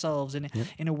express ourselves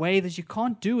in a way that you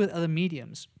can't do with other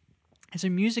mediums. And so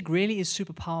music really is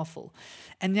super powerful.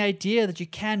 And the idea that you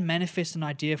can manifest an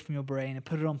idea from your brain and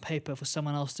put it on paper for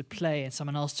someone else to play and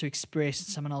someone else to express and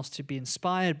someone else to be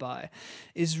inspired by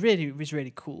is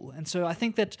really cool. And so I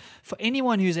think that for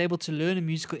anyone who's able to learn a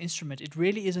musical instrument, it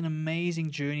really is an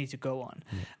amazing journey to go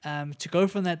on. To go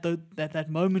from that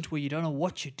moment where you don't know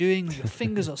what you're doing, your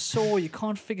fingers are sore, you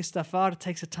can't figure stuff out, it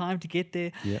takes a time to get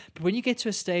there. Yeah. But when you get to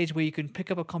a stage where you can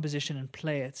pick up a composition and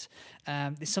play it,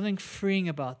 there's something freeing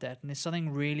about that, and there's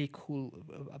something really cool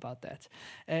about that.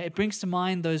 It brings to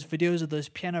mind those videos of those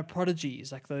piano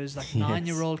prodigies, like those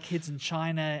 9-year-old kids in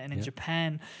China and in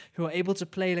Japan who are able to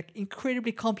play like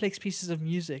incredibly complex pieces of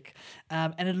music,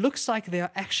 and it looks like they are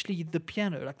actually the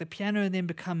piano. Like the piano and them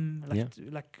become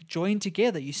like joined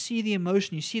together. You see the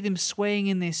emotion, you see them swaying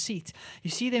in their seat,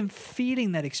 you see them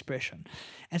feeling that expression,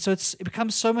 and so it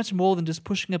becomes so much more than just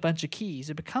pushing a bunch of keys.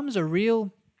 It becomes a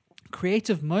real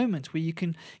creative moment where you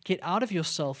can get out of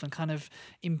yourself and kind of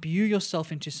imbue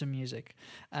yourself into some music.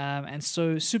 And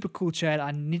so super cool, Chad.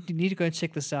 I need to go and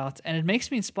check this out. And it makes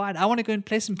me inspired. I want to go and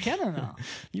play some piano now.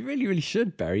 You really, really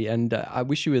should, Barry. And I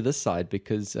wish you were this side,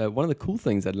 because one of the cool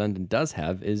things that London does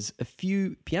have is a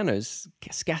few pianos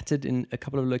scattered in a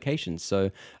couple of locations.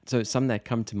 So some that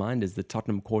come to mind is the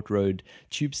Tottenham Court Road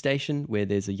tube station, where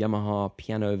there's a Yamaha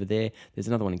piano over there. There's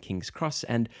another one in King's Cross.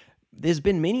 And there's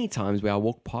been many times where I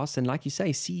walk past and, like you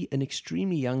say, see an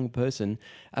extremely young person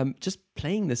just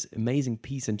playing this amazing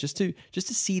piece, and just to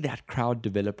see that crowd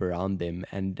develop around them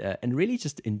and really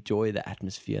just enjoy the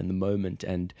atmosphere and the moment.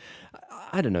 And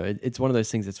I don't know, it's one of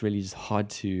those things that's really just hard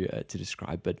to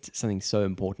describe, but something so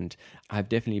important. I've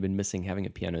definitely been missing having a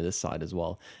piano this side as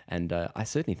well, and I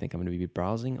certainly think I'm going to be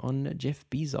browsing on Jeff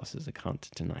Bezos's account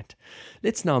tonight.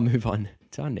 Let's now move on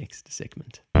to our next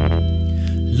segment.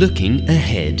 Looking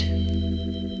ahead.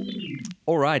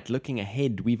 All right, looking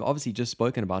ahead, we've obviously just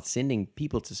spoken about sending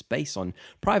people to space on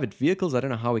private vehicles. I don't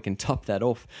know how we can top that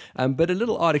off. But a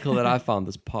little article that I found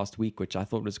this past week, which I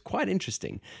thought was quite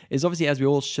interesting, is obviously as we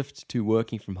all shift to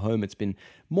working from home, it's been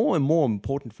more and more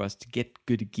important for us to get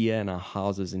good gear in our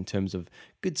houses in terms of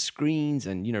good screens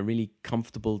and, really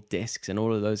comfortable desks and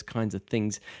all of those kinds of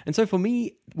things. And so for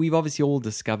me, we've obviously all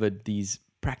discovered these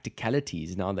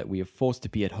practicalities now that we are forced to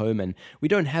be at home, and we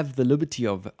don't have the liberty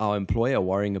of our employer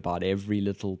worrying about every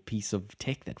little piece of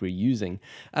tech that we're using.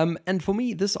 And for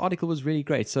me, this article was really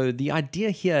great. So the idea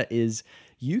here is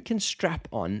you can strap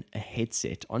on a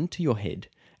headset onto your head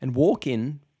and walk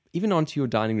in, even onto your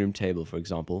dining room table, for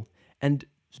example, and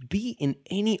be in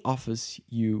any office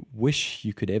you wish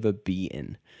you could ever be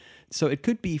in. So it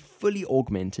could be fully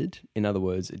augmented. In other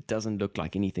words, it doesn't look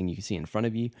like anything you can see in front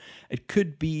of you. It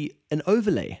could be an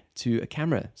overlay to a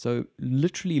camera. So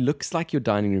literally looks like your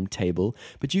dining room table,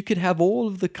 but you could have all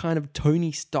of the kind of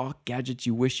Tony Stark gadgets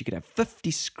you wish. You could have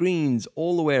 50 screens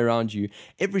all the way around you,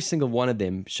 every single one of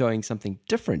them showing something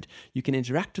different. You can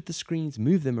interact with the screens,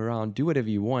 move them around, do whatever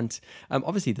you want.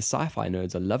 Obviously, the sci-fi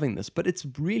nerds are loving this, but it's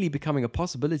really becoming a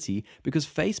possibility because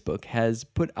Facebook has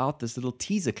put out this little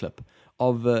teaser clip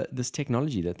of this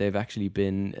technology that they've actually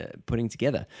been putting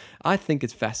together. I think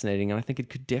it's fascinating, and I think it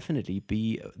could definitely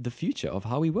be the future of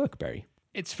how we work, Barry.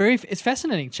 It's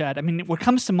fascinating, Chad. I mean, what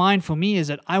comes to mind for me is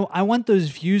that I want those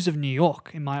views of New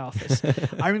York in my office.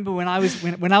 I remember when I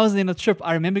was in a trip,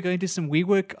 I remember going to some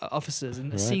WeWork offices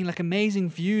and seeing like amazing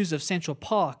views of Central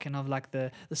Park and of like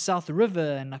the South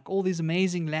River and like all these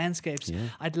amazing landscapes. Yeah.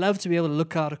 I'd love to be able to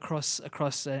look out across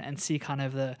and see kind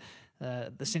of the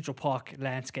Central Park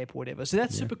landscape or whatever. So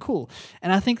that's super cool.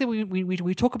 And I think that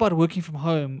we talk about working from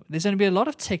home. There's going to be a lot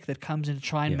of tech that comes into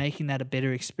trying making that a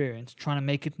better experience, trying to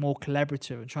make it more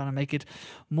collaborative and trying to make it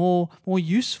more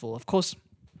useful. Of course,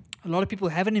 a lot of people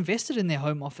haven't invested in their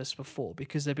home office before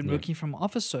because they've been working from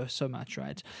office so much,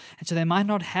 right? And so they might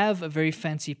not have a very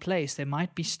fancy place. They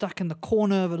might be stuck in the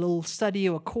corner of a little study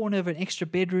or a corner of an extra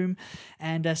bedroom.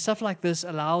 And stuff like this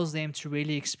allows them to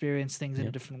really experience things in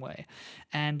a different way.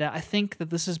 And I think that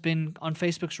this has been on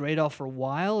Facebook's radar for a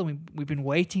while. And we've been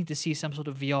waiting to see some sort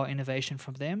of VR innovation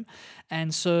from them.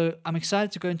 And so I'm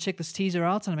excited to go and check this teaser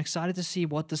out. And I'm excited to see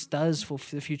what this does for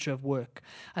the future of work.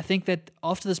 I think that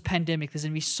after this pandemic, there's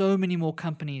going to be so many more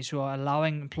companies who are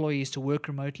allowing employees to work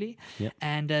remotely.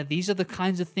 And these are the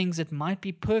kinds of things that might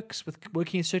be perks with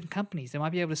working at certain companies. They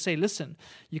might be able to say, listen,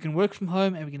 you can work from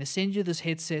home and we're going to send you this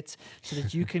headset so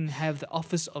that you can have the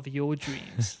office of your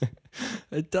dreams.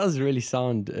 It does really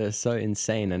sound so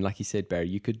insane. And like you said, Barry,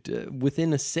 you could,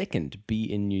 within a second, be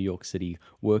in New York City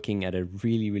working at a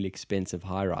really, really expensive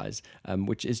high-rise,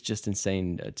 which is just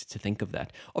insane to think of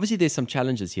that. Obviously, there's some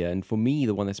challenges here. And for me,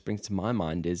 the one that springs to my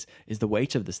mind is the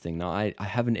weight of this thing. Now, I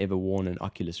haven't ever worn an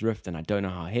Oculus Rift, and I don't know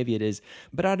how heavy it is.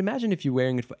 But I'd imagine if you're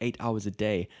wearing it for 8 hours a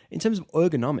day, in terms of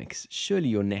ergonomics, surely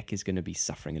your neck is going to be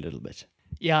suffering a little bit.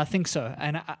 Yeah, I think so.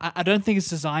 And I don't think it's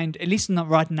designed, at least not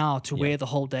right now, to wear the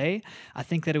whole day. I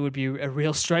think that it would be a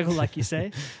real struggle, like you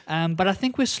say. But I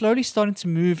think we're slowly starting to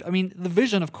move. I mean, the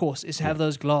vision, of course, is to have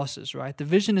those glasses, right? The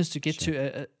vision is to get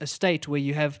to a state where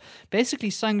you have basically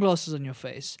sunglasses on your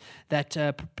face that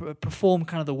perform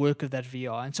kind of the work of that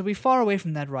VR. And so we're far away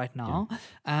from that right now.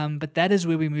 But that is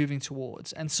where we're moving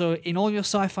towards. And so in all your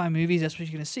sci-fi movies, that's what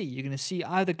you're going to see. You're going to see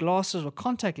either glasses or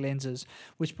contact lenses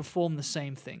which perform the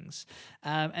same things.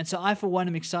 And so I, for one,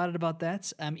 am excited about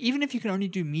that. Even if you can only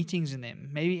do meetings in them,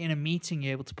 maybe in a meeting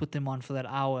you're able to put them on for that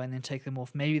hour and then take them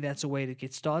off. Maybe that's a way to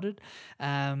get started.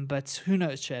 But who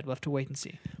knows, Chad? We'll have to wait and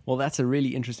see. Well, that's a really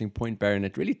interesting point, Baron.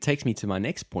 It really takes me to my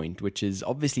next point, which is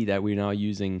obviously that we're now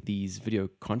using these video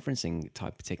conferencing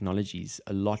type technologies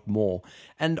a lot more.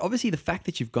 And obviously the fact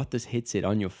that you've got this headset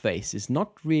on your face is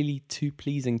not really too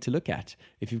pleasing to look at.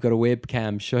 If you've got a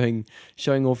webcam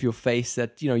showing off your face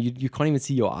that, you can't even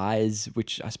see your eyes,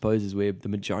 which I suppose is where the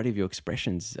majority of your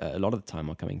expressions a lot of the time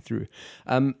are coming through.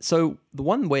 So the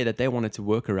one way that they wanted to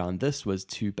work around this was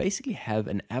to basically have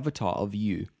an avatar of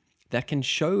you that can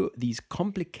show these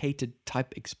complicated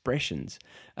type expressions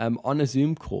on a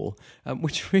Zoom call,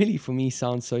 which really for me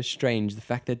sounds so strange. The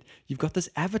fact that you've got this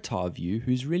avatar of you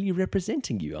who's really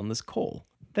representing you on this call.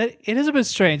 That it is a bit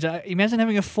strange. Imagine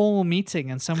having a formal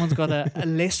meeting and someone's got a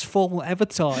less formal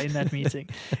avatar in that meeting.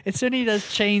 It certainly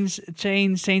does change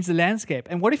the landscape.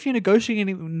 And what if you're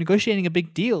negotiating a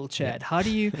big deal, Chad? How do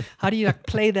you like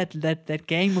play that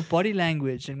game of body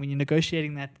language and when you're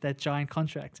negotiating that giant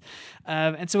contract?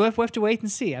 And so we'll have to wait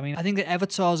and see. I mean, I think that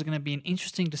avatars are going to be an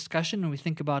interesting discussion when we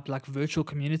think about like virtual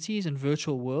communities and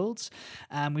virtual worlds.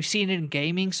 We've seen it in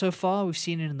gaming so far. We've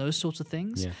seen it in those sorts of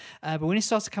things. But when it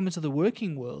starts to come into the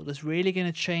working world, it's really going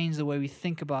to change the way we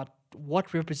think about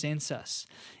what represents us.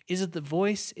 Is it the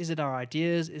voice? Is it our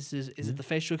ideas? Is it the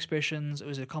facial expressions? Or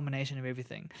is it a combination of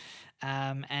everything?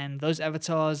 And those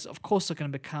avatars, of course, are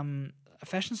going to become a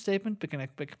fashion statement, but going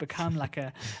to become like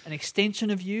an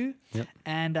extension of you.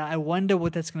 And I wonder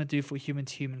what that's going to do for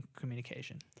human-to-human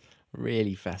communication.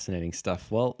 Really fascinating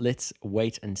stuff. Well, let's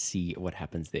wait and see what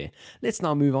happens there. Let's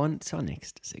now move on to our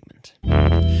next segment.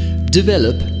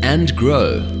 Develop and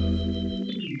grow.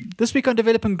 This week on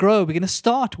Develop and Grow, we're going to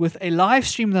start with a live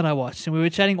stream that I watched. And we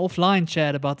were chatting offline,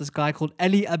 Chad, about this guy called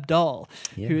Ali Abdaal,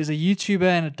 who is a YouTuber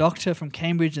and a doctor from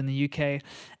Cambridge in the UK.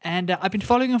 And I've been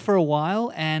following him for a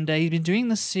while, and he's been doing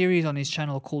this series on his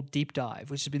channel called Deep Dive,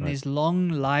 which has been these long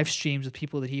live streams with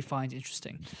people that he finds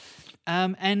interesting.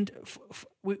 And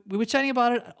we were chatting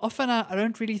about it. Often I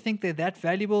don't really think they're that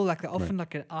valuable. Like they're often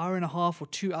like an hour and a half or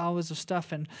 2 hours of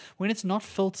stuff. And when it's not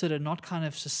filtered and not kind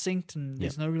of succinct and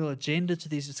there's no real agenda to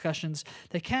these discussions,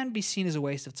 they can be seen as a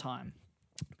waste of time.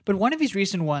 But one of his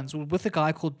recent ones was with a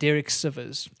guy called Derek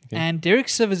Sivers. And Derek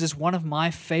Sivers is one of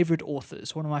my favorite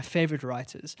authors, one of my favorite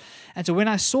writers. And so when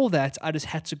I saw that, I just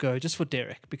had to go just for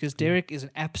Derek, because Derek is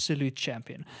an absolute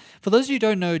champion. For those of you who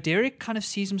don't know, Derek kind of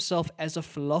sees himself as a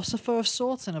philosopher of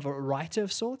sorts and of a writer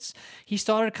of sorts. He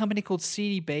started a company called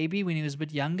CD Baby when he was a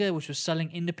bit younger, which was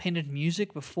selling independent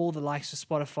music before the likes of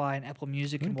Spotify and Apple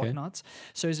Music and whatnot.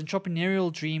 So his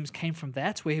entrepreneurial dreams came from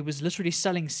that, where he was literally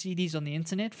selling CDs on the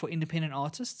internet for independent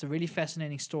artists. It's a really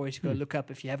fascinating story to go look up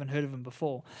if you haven't heard of him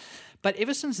before. But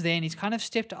ever since then, he's kind of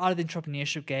stepped out of the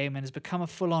entrepreneurship game and has become a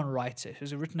full-on writer.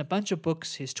 He's written a bunch of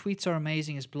books. His tweets are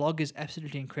amazing. His blog is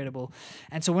absolutely incredible.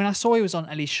 And so when I saw he was on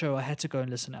Ali's show, I had to go and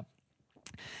listen up.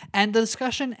 And the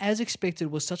discussion, as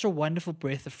expected, was such a wonderful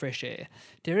breath of fresh air.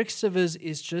 Derek Sivers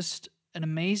is just an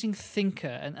amazing thinker,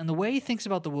 and the way he thinks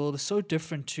about the world is so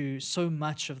different to so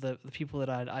much of the people that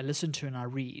I listen to and I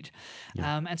read.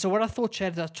 And so what I thought,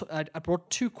 Chad, I brought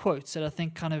 2 quotes that I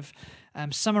think kind of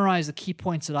summarize the key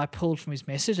points that I pulled from his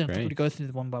message, and I thought we'd go through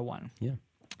them one by one.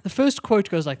 The first quote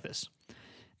goes like this: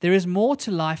 "There is more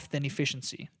to life than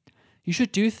efficiency. You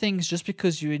should do things just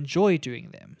because you enjoy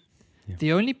doing them.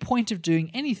 The only point of doing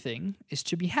anything is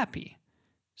to be happy.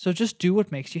 So just do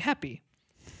what makes you happy."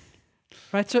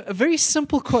 Right, so a very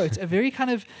simple quote, a very kind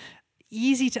of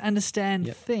easy to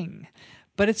understand thing,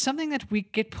 but it's something that we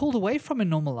get pulled away from in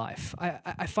normal life.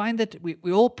 I find that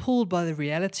we're all pulled by the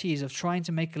realities of trying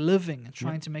to make a living and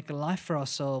trying to make a life for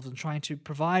ourselves and trying to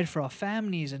provide for our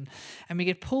families, and we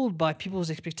get pulled by people's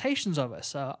expectations of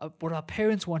us, what our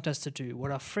parents want us to do,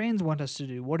 what our friends want us to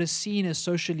do, what is seen as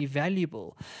socially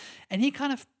valuable. And he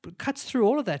kind of cuts through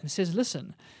all of that and says,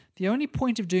 listen, the only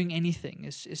point of doing anything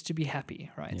is to be happy,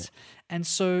 right? And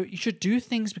so you should do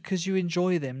things because you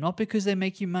enjoy them, not because they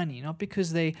make you money, not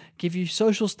because they give you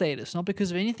social status, not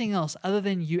because of anything else other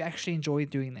than you actually enjoy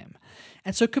doing them.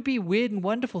 And so it could be weird and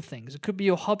wonderful things. It could be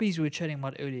your hobbies we were chatting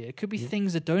about earlier. It could be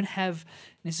things that don't have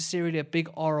necessarily a big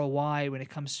ROI when it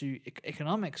comes to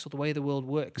economics or the way the world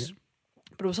works.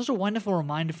 But it was such a wonderful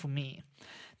reminder for me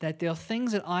that there are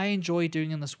things that I enjoy doing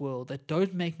in this world that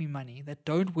don't make me money, that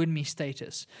don't win me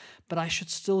status, but I should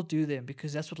still do them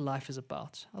because that's what life is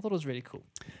about. I thought it was really cool.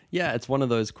 Yeah, it's one of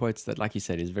those quotes that, like you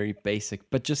said, is very basic,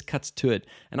 but just cuts to it.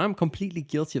 And I'm completely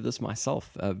guilty of this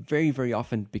myself. Very, very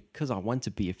often, because I want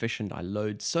to be efficient, I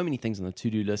load so many things on the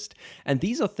to-do list. And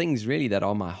these are things really that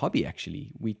are my hobby,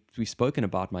 actually. We've spoken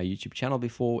about my YouTube channel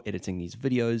before, editing these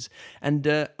videos. And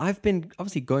I've been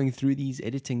obviously going through these,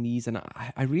 editing these, and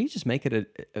I really just make it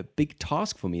a big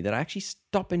task for me that I actually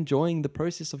stop enjoying the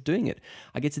process of doing it.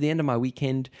 I get to the end of my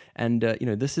weekend and,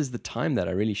 this is the time that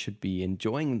I really should be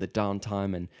enjoying the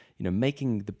downtime and,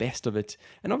 making the best of it.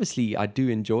 And obviously I do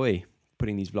enjoy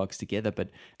putting these vlogs together, but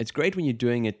it's great when you're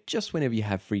doing it just whenever you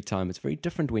have free time. It's very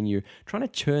different when you're trying to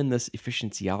churn this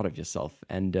efficiency out of yourself,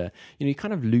 and you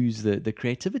kind of lose the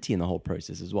creativity in the whole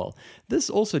process as well. This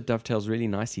also dovetails really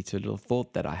nicely to a little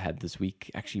thought that I had this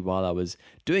week, actually, while I was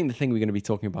doing the thing we're going to be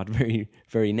talking about very,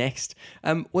 very next,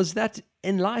 was that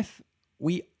in life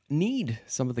we need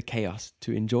some of the chaos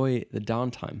to enjoy the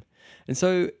downtime. And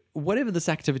so whatever this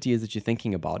activity is that you're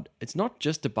thinking about, it's not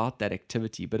just about that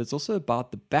activity, but it's also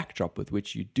about the backdrop with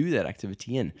which you do that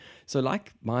activity in. So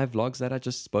like my vlogs that I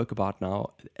just spoke about now,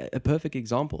 a perfect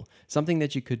example, something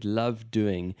that you could love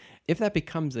doing. If that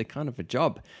becomes a kind of a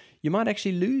job, you might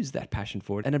actually lose that passion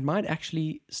for it, and it might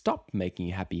actually stop making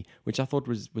you happy, which I thought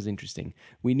was interesting.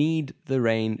 We need the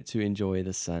rain to enjoy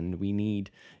the sun. We need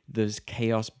those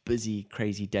chaos, busy,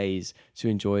 crazy days to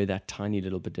enjoy that tiny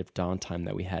little bit of downtime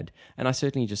that we had. And I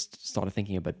certainly just started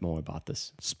thinking a bit more about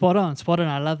this. Spot on.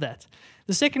 I love that.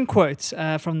 The second quote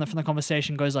from the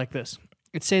conversation goes like this.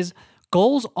 It says,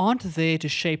 "Goals aren't there to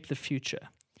shape the future.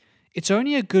 It's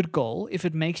only a good goal if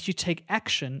it makes you take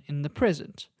action in the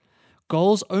present.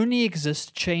 Goals only exist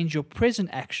to change your present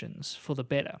actions for the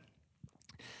better."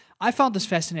 I found this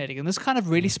fascinating, and this kind of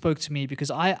really spoke to me because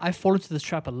I fall into this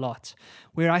trap a lot,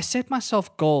 where I set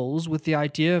myself goals with the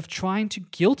idea of trying to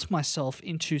guilt myself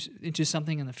into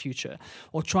something in the future,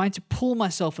 or trying to pull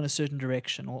myself in a certain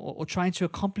direction, or trying to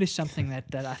accomplish something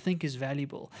that I think is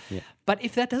valuable. But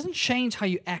if that doesn't change how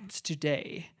you act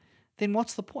today, then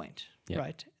what's the point,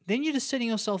 right? Then you're just setting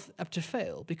yourself up to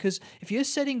fail, because if you're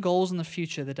setting goals in the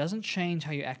future that doesn't change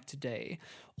how you act today,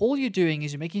 all you're doing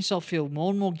is you're making yourself feel more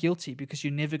and more guilty because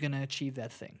you're never going to achieve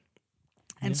that thing.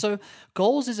 And so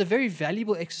goals is a very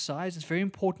valuable exercise. It's very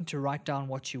important to write down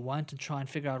what you want and try and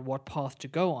figure out what path to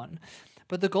go on.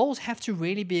 But the goals have to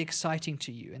really be exciting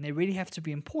to you, and they really have to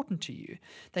be important to you.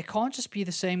 They can't just be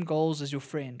the same goals as your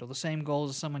friend or the same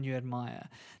goals as someone you admire.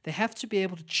 They have to be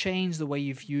able to change the way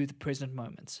you view the present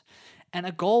moment. And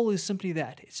a goal is simply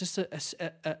that. It's just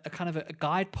a kind of a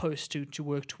guidepost to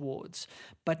work towards.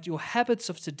 But your habits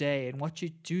of today and what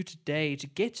you do today to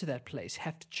get to that place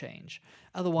have to change.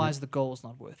 Otherwise, the goal is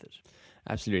not worth it.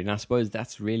 Absolutely. And I suppose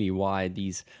that's really why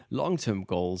these long-term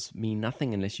goals mean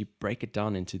nothing unless you break it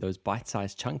down into those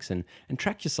bite-sized chunks and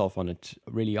track yourself on it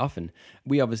really often.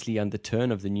 We obviously, on the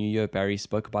turn of the new year, Barry,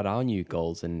 spoke about our new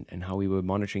goals and how we were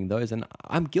monitoring those. And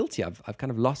I'm guilty. I've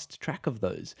kind of lost track of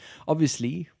those.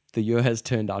 Obviously, the year has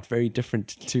turned out very different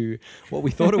to what we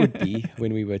thought it would be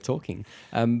when we were talking.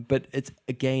 But it's,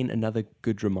 again, another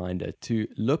good reminder to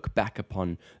look back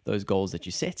upon those goals that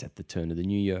you set at the turn of the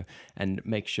new year and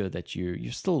make sure that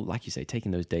you're still, like you say,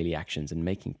 taking those daily actions and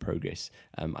making progress.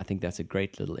 I think that's a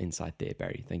great little insight there,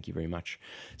 Barry. Thank you very much.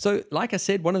 So, like I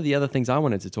said, one of the other things I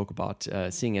wanted to talk about,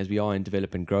 seeing as we are in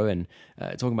Develop and Grow and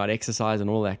talking about exercise and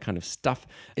all that kind of stuff,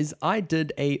 is I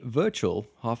did a virtual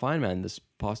half Ironman this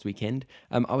past weekend.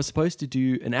 I was supposed to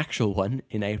do an actual one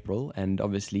in April, and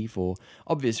obviously for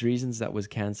obvious reasons that was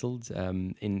cancelled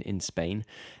in Spain.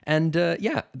 And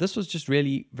this was just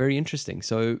really very interesting.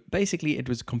 So basically it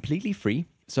was completely free.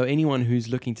 So anyone who's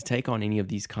looking to take on any of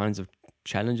these kinds of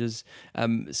challenges,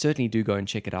 certainly do go and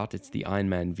check it out. It's the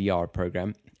Ironman VR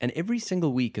program. And every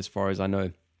single week, as far as I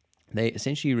know, they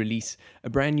essentially release a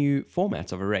brand new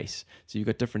format of a race. So you've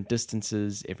got different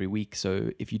distances every week.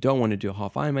 So if you don't want to do a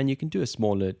half Ironman, you can do a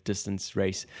smaller distance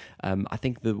race. I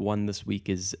think the one this week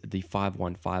is the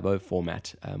 5150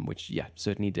 format, which,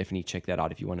 certainly definitely check that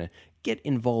out if you want to get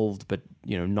involved, but,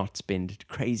 not spend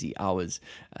crazy hours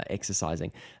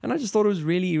exercising. And I just thought it was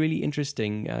really, really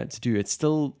interesting to do.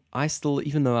 I still,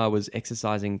 even though I was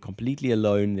exercising completely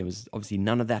alone, there was obviously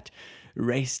none of that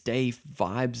race day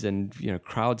vibes and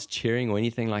crowds cheering or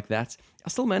anything like that. I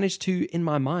still managed to, in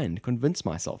my mind, convince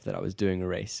myself that I was doing a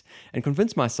race and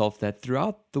convince myself that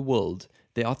throughout the world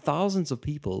there are thousands of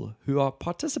people who are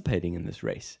participating in this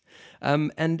race.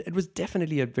 And it was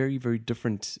definitely a very, very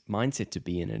different mindset to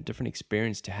be in, a different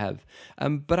experience to have.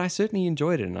 But I certainly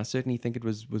enjoyed it, and I certainly think it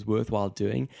was worthwhile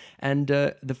doing. And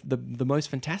the most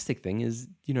fantastic thing is,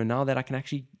 now that I can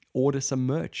actually order some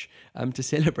merch to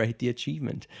celebrate the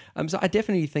achievement. So I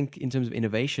definitely think in terms of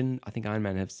innovation, I think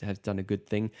Ironman has done a good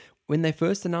thing. When they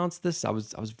first announced this, I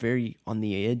was very on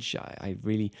the edge. I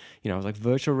really, I was like,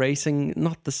 virtual racing,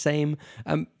 not the same.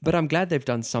 But I'm glad they've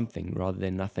done something rather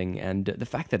than nothing. And the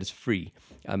fact that it's free,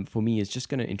 for me, is just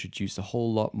going to introduce a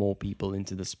whole lot more people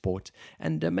into the sport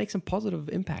and make some positive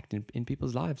impact in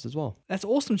people's lives as well. That's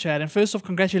awesome, Chad. And first off,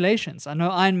 congratulations. I know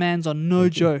Ironmans are no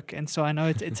joke. And so I know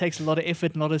it takes a lot of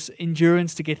effort and a lot of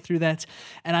endurance to get through that.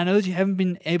 And I know that you haven't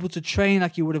been able to train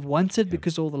like you would have wanted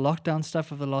because of all the lockdown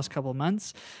stuff of the last couple of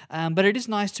months. But it is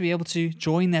nice to be able to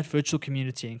join that virtual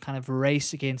community and kind of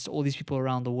race against all these people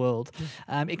around the world.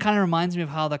 It kind of reminds me of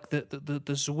how like the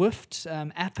Zwift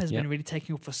app has been really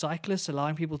taking off for cyclists,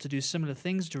 allowing people to do similar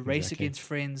things, to race against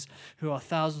friends who are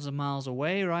thousands of miles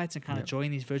away, right? And kind of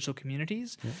join these virtual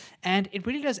communities. And it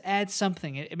really does add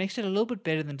something. It makes it a little bit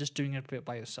better than just doing it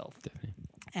by yourself. Definitely.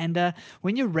 And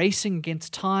when you're racing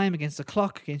against time, against the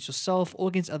clock, against yourself, or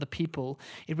against other people,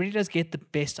 it really does get the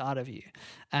best out of you.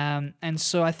 And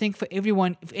so I think for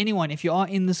everyone, if you are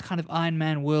in this kind of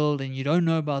Ironman world and you don't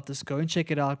know about this, go and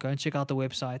check it out. Go and check out the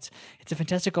websites. It's a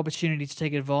fantastic opportunity to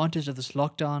take advantage of this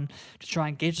lockdown, to try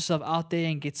and get yourself out there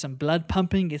and get some blood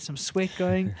pumping, get some sweat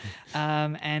going.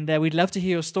 And we'd love to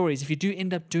hear your stories. If you do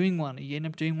end up doing one, or you end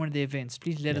up doing one of the events,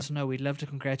 please let us know. We'd love to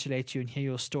congratulate you and hear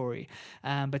your story.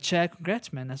 But Chad,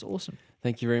 congrats, man. That's awesome.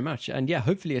 Thank you very much. And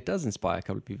hopefully it does inspire a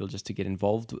couple of people just to get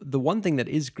involved. The one thing that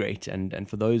is great, and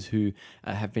for those who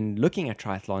have been looking at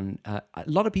triathlon, a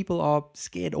lot of people are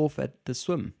scared off at the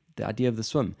swim. The idea of the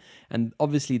swim, and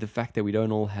obviously the fact that we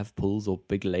don't all have pools or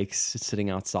big lakes sitting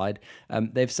outside,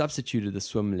 they've substituted the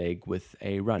swim leg with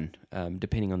a run,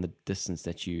 depending on the distance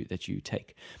that you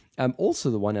take. Also,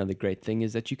 the one other great thing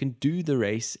is that you can do the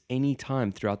race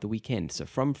anytime throughout the weekend. So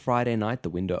from Friday night, the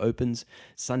window opens,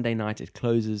 Sunday night it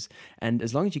closes, and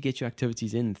as long as you get your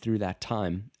activities in through that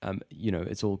time,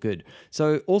 it's all good.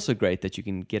 So also great that you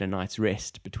can get a night's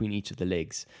rest between each of the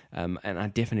legs, and I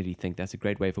definitely think that's a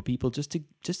great way for people just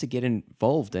to get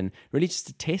involved and really just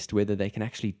to test whether they can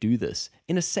actually do this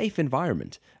in a safe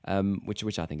environment,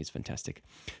 which I think is fantastic.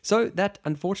 So that,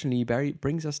 unfortunately, Barry,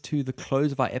 brings us to the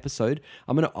close of our episode.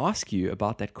 I'm going to ask you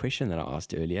about that question that I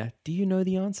asked earlier. Do you know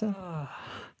the answer?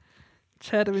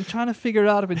 Chad, I've been trying to figure it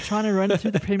out. I've been trying to run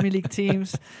through the Premier League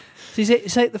teams. So you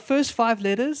say the first 5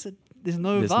 letters, there's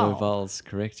no vowel. No vowels,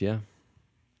 correct, yeah.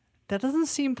 That doesn't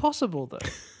seem possible, though.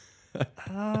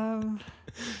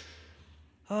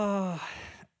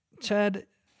 Chad,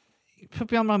 you put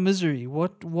me on my misery.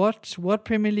 What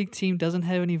Premier League team doesn't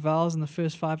have any vowels in the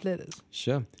first 5 letters?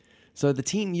 Sure. So the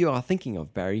team you are thinking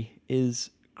of, Barry, is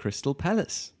Crystal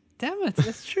Palace. Damn it,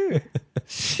 that's true.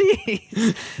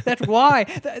 Jeez, that Y.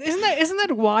 Isn't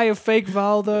that Y a fake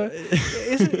vowel though?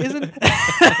 Isn't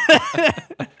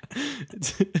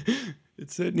It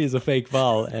certainly is a fake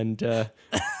vowel, and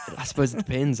I suppose it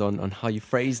depends on how you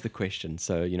phrase the question.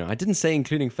 So, I didn't say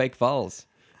including fake vowels.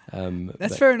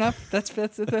 That's fair enough. That's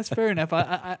fair enough.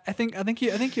 I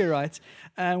think you're right.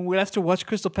 We'll have to watch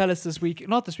Crystal Palace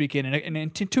not this weekend,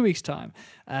 in 2 weeks' time,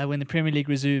 when the Premier League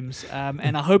resumes.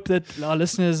 And I hope that our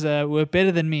listeners were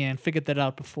better than me and figured that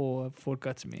out before it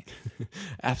got to me.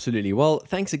 Absolutely. Well,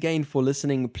 thanks again for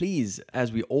listening. Please,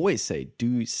 as we always say,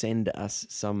 do send us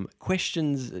some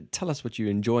questions. Tell us what you're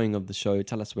enjoying of the show.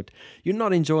 Tell us what you're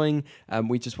not enjoying.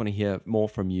 We just want to hear more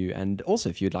from you. And also,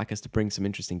 if you'd like us to bring some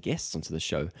interesting guests onto the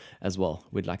show as well,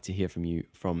 we'd like to hear from you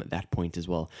from that point as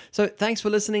well. So thanks for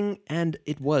listening, and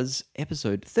it was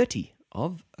episode 30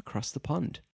 of Across the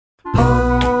Pond.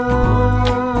 Pond,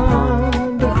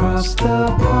 across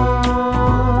the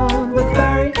pond with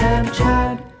Barry and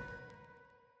Chad.